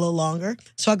be on there a little longer.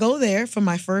 So I go there for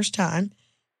my first time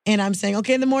and I'm saying,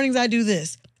 okay, in the mornings I do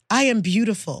this. I am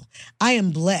beautiful. I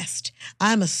am blessed.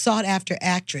 I'm a sought after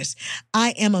actress.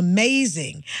 I am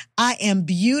amazing. I am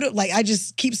beautiful. Like I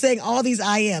just keep saying all these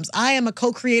I ams. I am a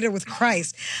co-creator with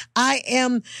Christ. I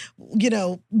am,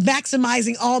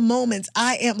 maximizing all moments.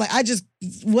 I am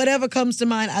whatever comes to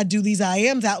mind, I do these I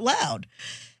ams out loud.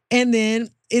 And then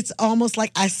it's almost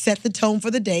like I set the tone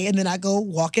for the day and then I go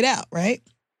walk it out, right?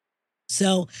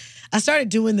 So I started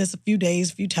doing this a few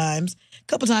times, a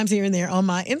couple times here and there on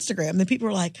my Instagram. And then people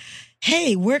were like,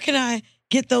 hey, where can I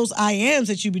get those IMs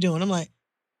that you be doing? I'm like,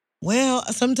 well,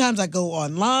 sometimes I go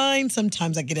online.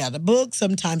 Sometimes I get out a book.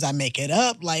 Sometimes I make it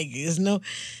up. Do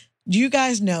you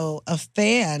guys know a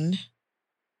fan?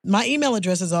 My email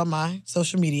address is on my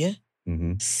social media.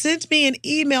 Sent me an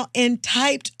email and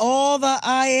typed all the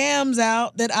IMs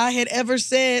out that I had ever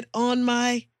said on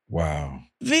my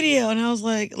video. And I was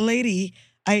like, lady,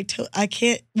 I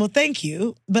can't, well, thank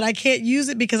you, but I can't use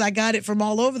it because I got it from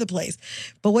all over the place.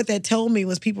 But what that told me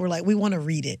was people were like, we want to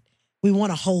read it. We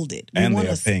want to hold it. And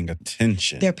they're paying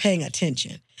attention. They're paying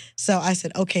attention. So I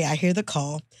said, okay, I hear the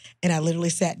call. And I literally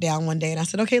sat down one day and I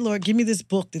said, okay, Lord, give me this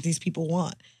book that these people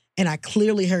want. And I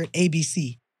clearly heard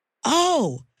ABC.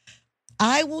 Oh,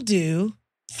 I will do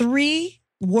 3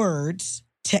 words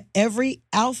to every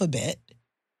alphabet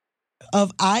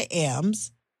of I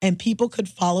ams, and people could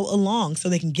follow along so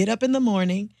they can get up in the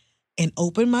morning and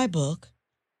open my book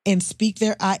and speak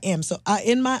their I am. So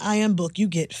in my I am book, you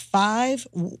get 5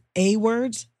 A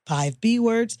words, 5 B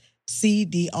words, C,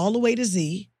 D, all the way to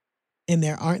Z. And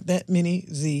there aren't that many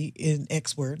Z in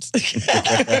X words.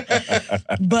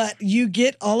 But you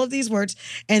get all of these words.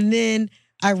 And then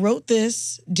I wrote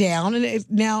this down, and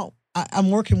now I'm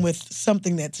working with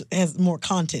something that has more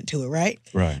content to it, right?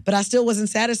 Right. But I still wasn't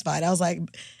satisfied. I was like,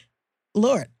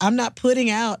 Lord, I'm not putting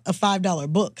out a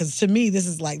 $5 book because to me, this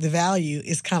is like the value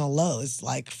is kind of low. It's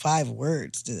like 5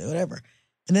 words, whatever.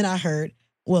 And then I heard,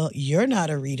 well, you're not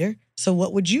a reader, so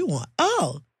what would you want?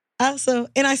 Oh,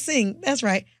 And I sing. That's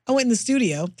right. I went in the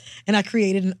studio and I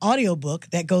created an audiobook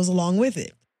that goes along with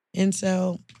it. And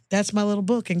so that's my little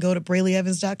book. And go to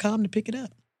BrelyEvans.com to pick it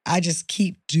up. I just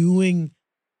keep doing.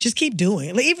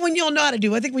 Like, even when you don't know how to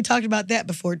do, I think we talked about that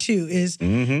before too, is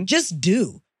just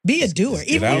do. Be a doer.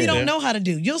 Even when you don't know how to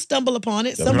do, you'll stumble upon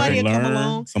it. Somebody will come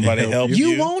along. Somebody help you.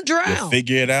 You won't drown. You'll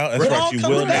figure it out. That's right. You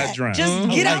will not drown. Just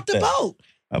get out the boat.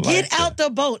 Get out the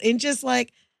boat and just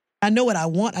like, I know what I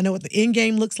want. I know what the end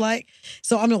game looks like.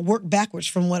 So I'm going to work backwards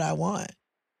from what I want.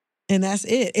 And that's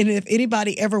it. And if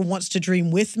anybody ever wants to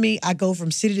dream with me, I go from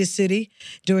city to city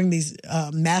doing these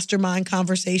mastermind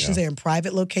conversations. They're in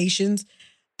private locations.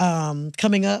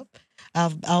 Coming up,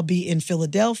 I'll be in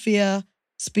Philadelphia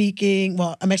speaking.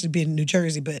 Well, I'm actually being in New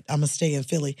Jersey, but I'm going to stay in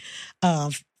Philly.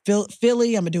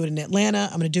 Philly, I'm going to do it in Atlanta.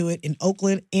 I'm going to do it in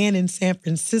Oakland and in San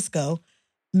Francisco.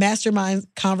 Mastermind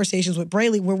conversations with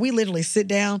Brely, where we literally sit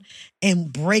down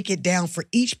and break it down for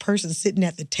each person sitting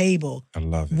at the table. I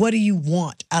love it. What do you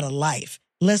want out of life?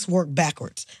 Let's work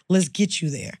backwards. Let's get you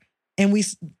there. And we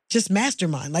just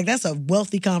mastermind. Like, that's a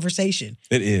wealthy conversation.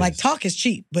 It is. Like, talk is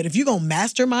cheap. But if you're going to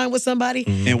mastermind with somebody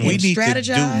and we need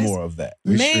strategize, to do more of that.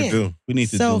 We sure do. We need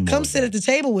to do more. So come sit at the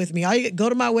table with me. Go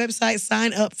to my website,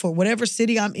 sign up for whatever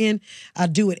city I'm in. I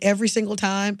do it every single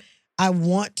time. I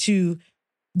want to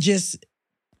just...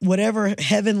 whatever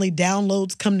heavenly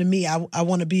downloads come to me, I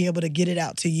want to be able to get it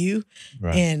out to you.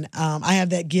 Right. And I have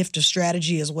that gift of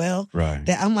strategy as well. Right.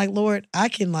 That I'm like, Lord, I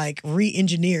can like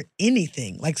re-engineer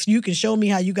anything. Like, so you can show me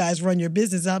how you guys run your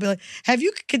business. I'll be like,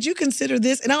 could you consider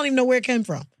this? And I don't even know where it came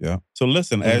from. Yeah. So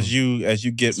listen, as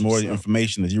you get more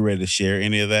information, if you're ready to share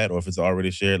any of that, or if it's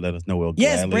already shared, let us know. We'll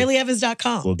gladly,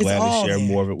 BrelyEvans.com. We'll gladly share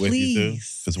more of it with you too.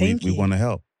 Because we want to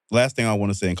help. Last thing I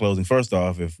want to say in closing, first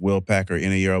off, if Will Packer or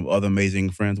any of your other amazing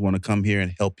friends want to come here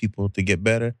and help people to get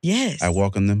better, yes, I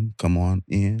welcome them. Come on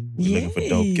in. We're looking for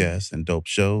dope guests and dope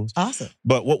shows. Awesome.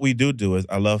 But what we do is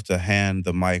I love to hand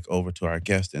the mic over to our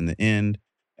guest in the end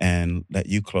and let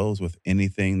you close with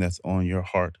anything that's on your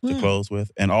heart to close with.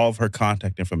 And all of her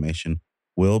contact information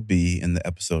will be in the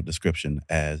episode description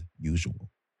as usual.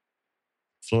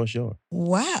 Floor is yours.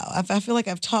 Wow. I feel like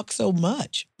I've talked so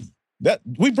much.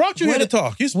 We brought you here to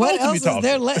talk. You're supposed to be talking. What else is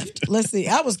there left? Let's see.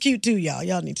 I was cute too, y'all.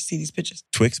 Y'all need to see these pictures.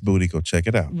 Twix booty, go check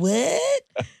it out. What?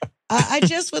 I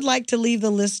just would like to leave the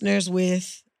listeners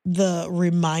with the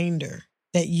reminder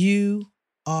that you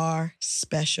are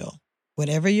special.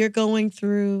 Whatever you're going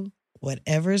through,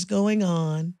 whatever's going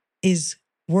on is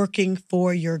working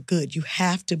for your good. You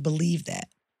have to believe that.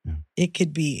 Yeah. It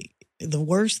could be the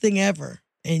worst thing ever.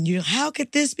 And how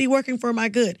could this be working for my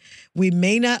good? We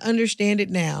may not understand it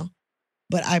now.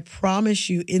 But I promise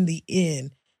you, in the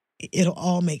end, it'll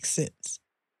all make sense.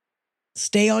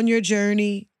 Stay on your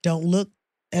journey. Don't look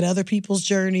at other people's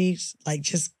journeys. Like,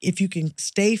 just if you can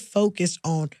stay focused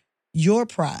on your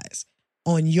prize,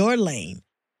 on your lane.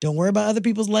 Don't worry about other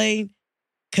people's lane,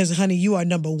 because, honey, you are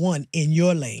number one in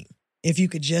your lane. If you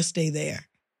could just stay there,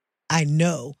 I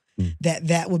know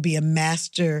that would be a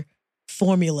master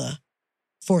formula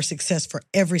for success for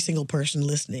every single person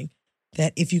listening.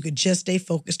 That if you could just stay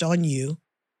focused on you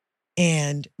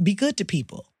and be good to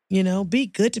people, be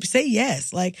good to say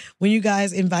yes. Like when you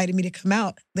guys invited me to come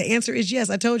out, the answer is yes.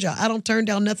 I told y'all, I don't turn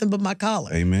down nothing but my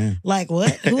collar. Amen. Like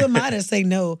what? Who am I to say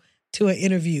no to an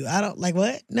interview? I don't like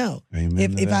what? No.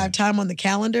 Amen. If I have time on the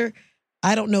calendar,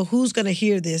 I don't know who's going to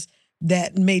hear this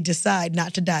that may decide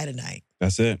not to die tonight.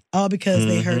 That's it. All because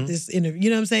they heard this interview. You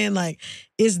know what I'm saying? Like,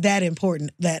 it's that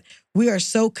important that we are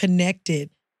so connected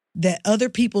that other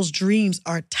people's dreams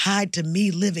are tied to me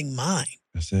living mine.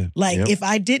 That's it. Like, if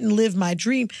I didn't live my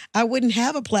dream, I wouldn't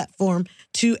have a platform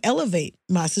to elevate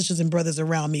my sisters and brothers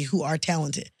around me who are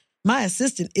talented. My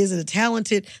assistant is a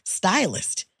talented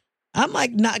stylist. I'm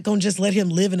like not going to just let him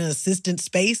live in an assistant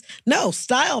space. No,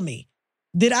 style me.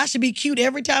 That I should be cute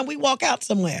every time we walk out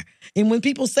somewhere. And when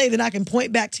people say that, I can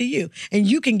point back to you and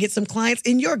you can get some clients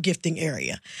in your gifting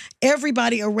area.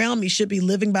 Everybody around me should be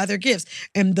living by their gifts.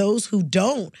 And those who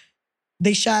don't,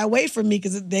 they shy away from me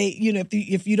because they,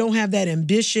 if you don't have that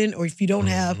ambition or if you don't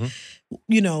have,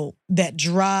 that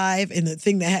drive and the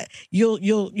thing that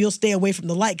you'll stay away from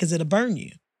the light because it'll burn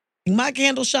you. My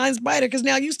candle shines brighter because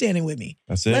now you standing with me.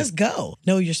 That's it. Let's go.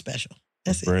 Know you're special.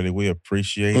 That's Brely, we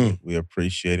appreciate it. We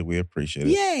appreciate it. We appreciate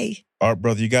it. Yay. All right,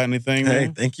 brother, you got anything? Hey,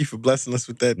 man? Thank you for blessing us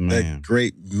with that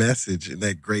great message and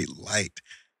that great light.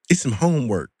 It's some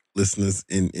homework, listeners,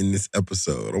 in this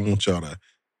episode. I want y'all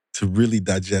to really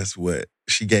digest what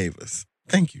she gave us.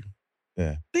 Thank you.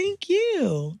 Yeah. Thank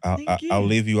you. I'll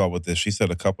leave you out with this. She said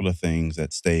a couple of things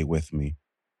that stayed with me.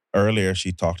 Earlier,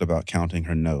 she talked about counting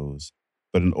her nose.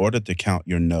 But in order to count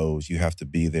your no's, you have to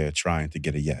be there trying to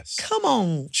get a yes. Come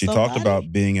on. She talked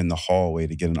about being in the hallway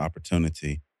to get an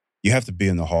opportunity. You have to be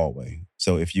in the hallway.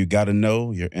 So if you got a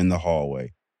no, you're in the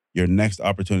hallway. Your next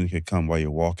opportunity could come while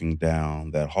you're walking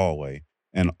down that hallway.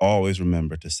 And always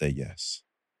remember to say yes.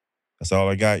 That's all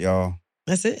I got, y'all.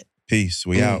 That's it. Peace.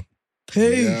 We out.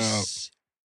 Peace.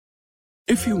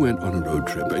 If you went on a road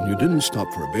trip and you didn't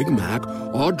stop for a Big Mac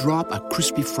or drop a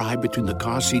crispy fry between the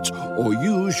car seats or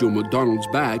use your McDonald's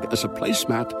bag as a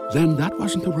placemat, then that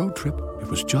wasn't a road trip. It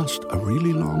was just a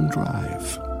really long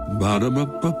drive.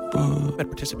 Ba-da-ba-ba-ba. At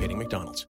participating McDonald's.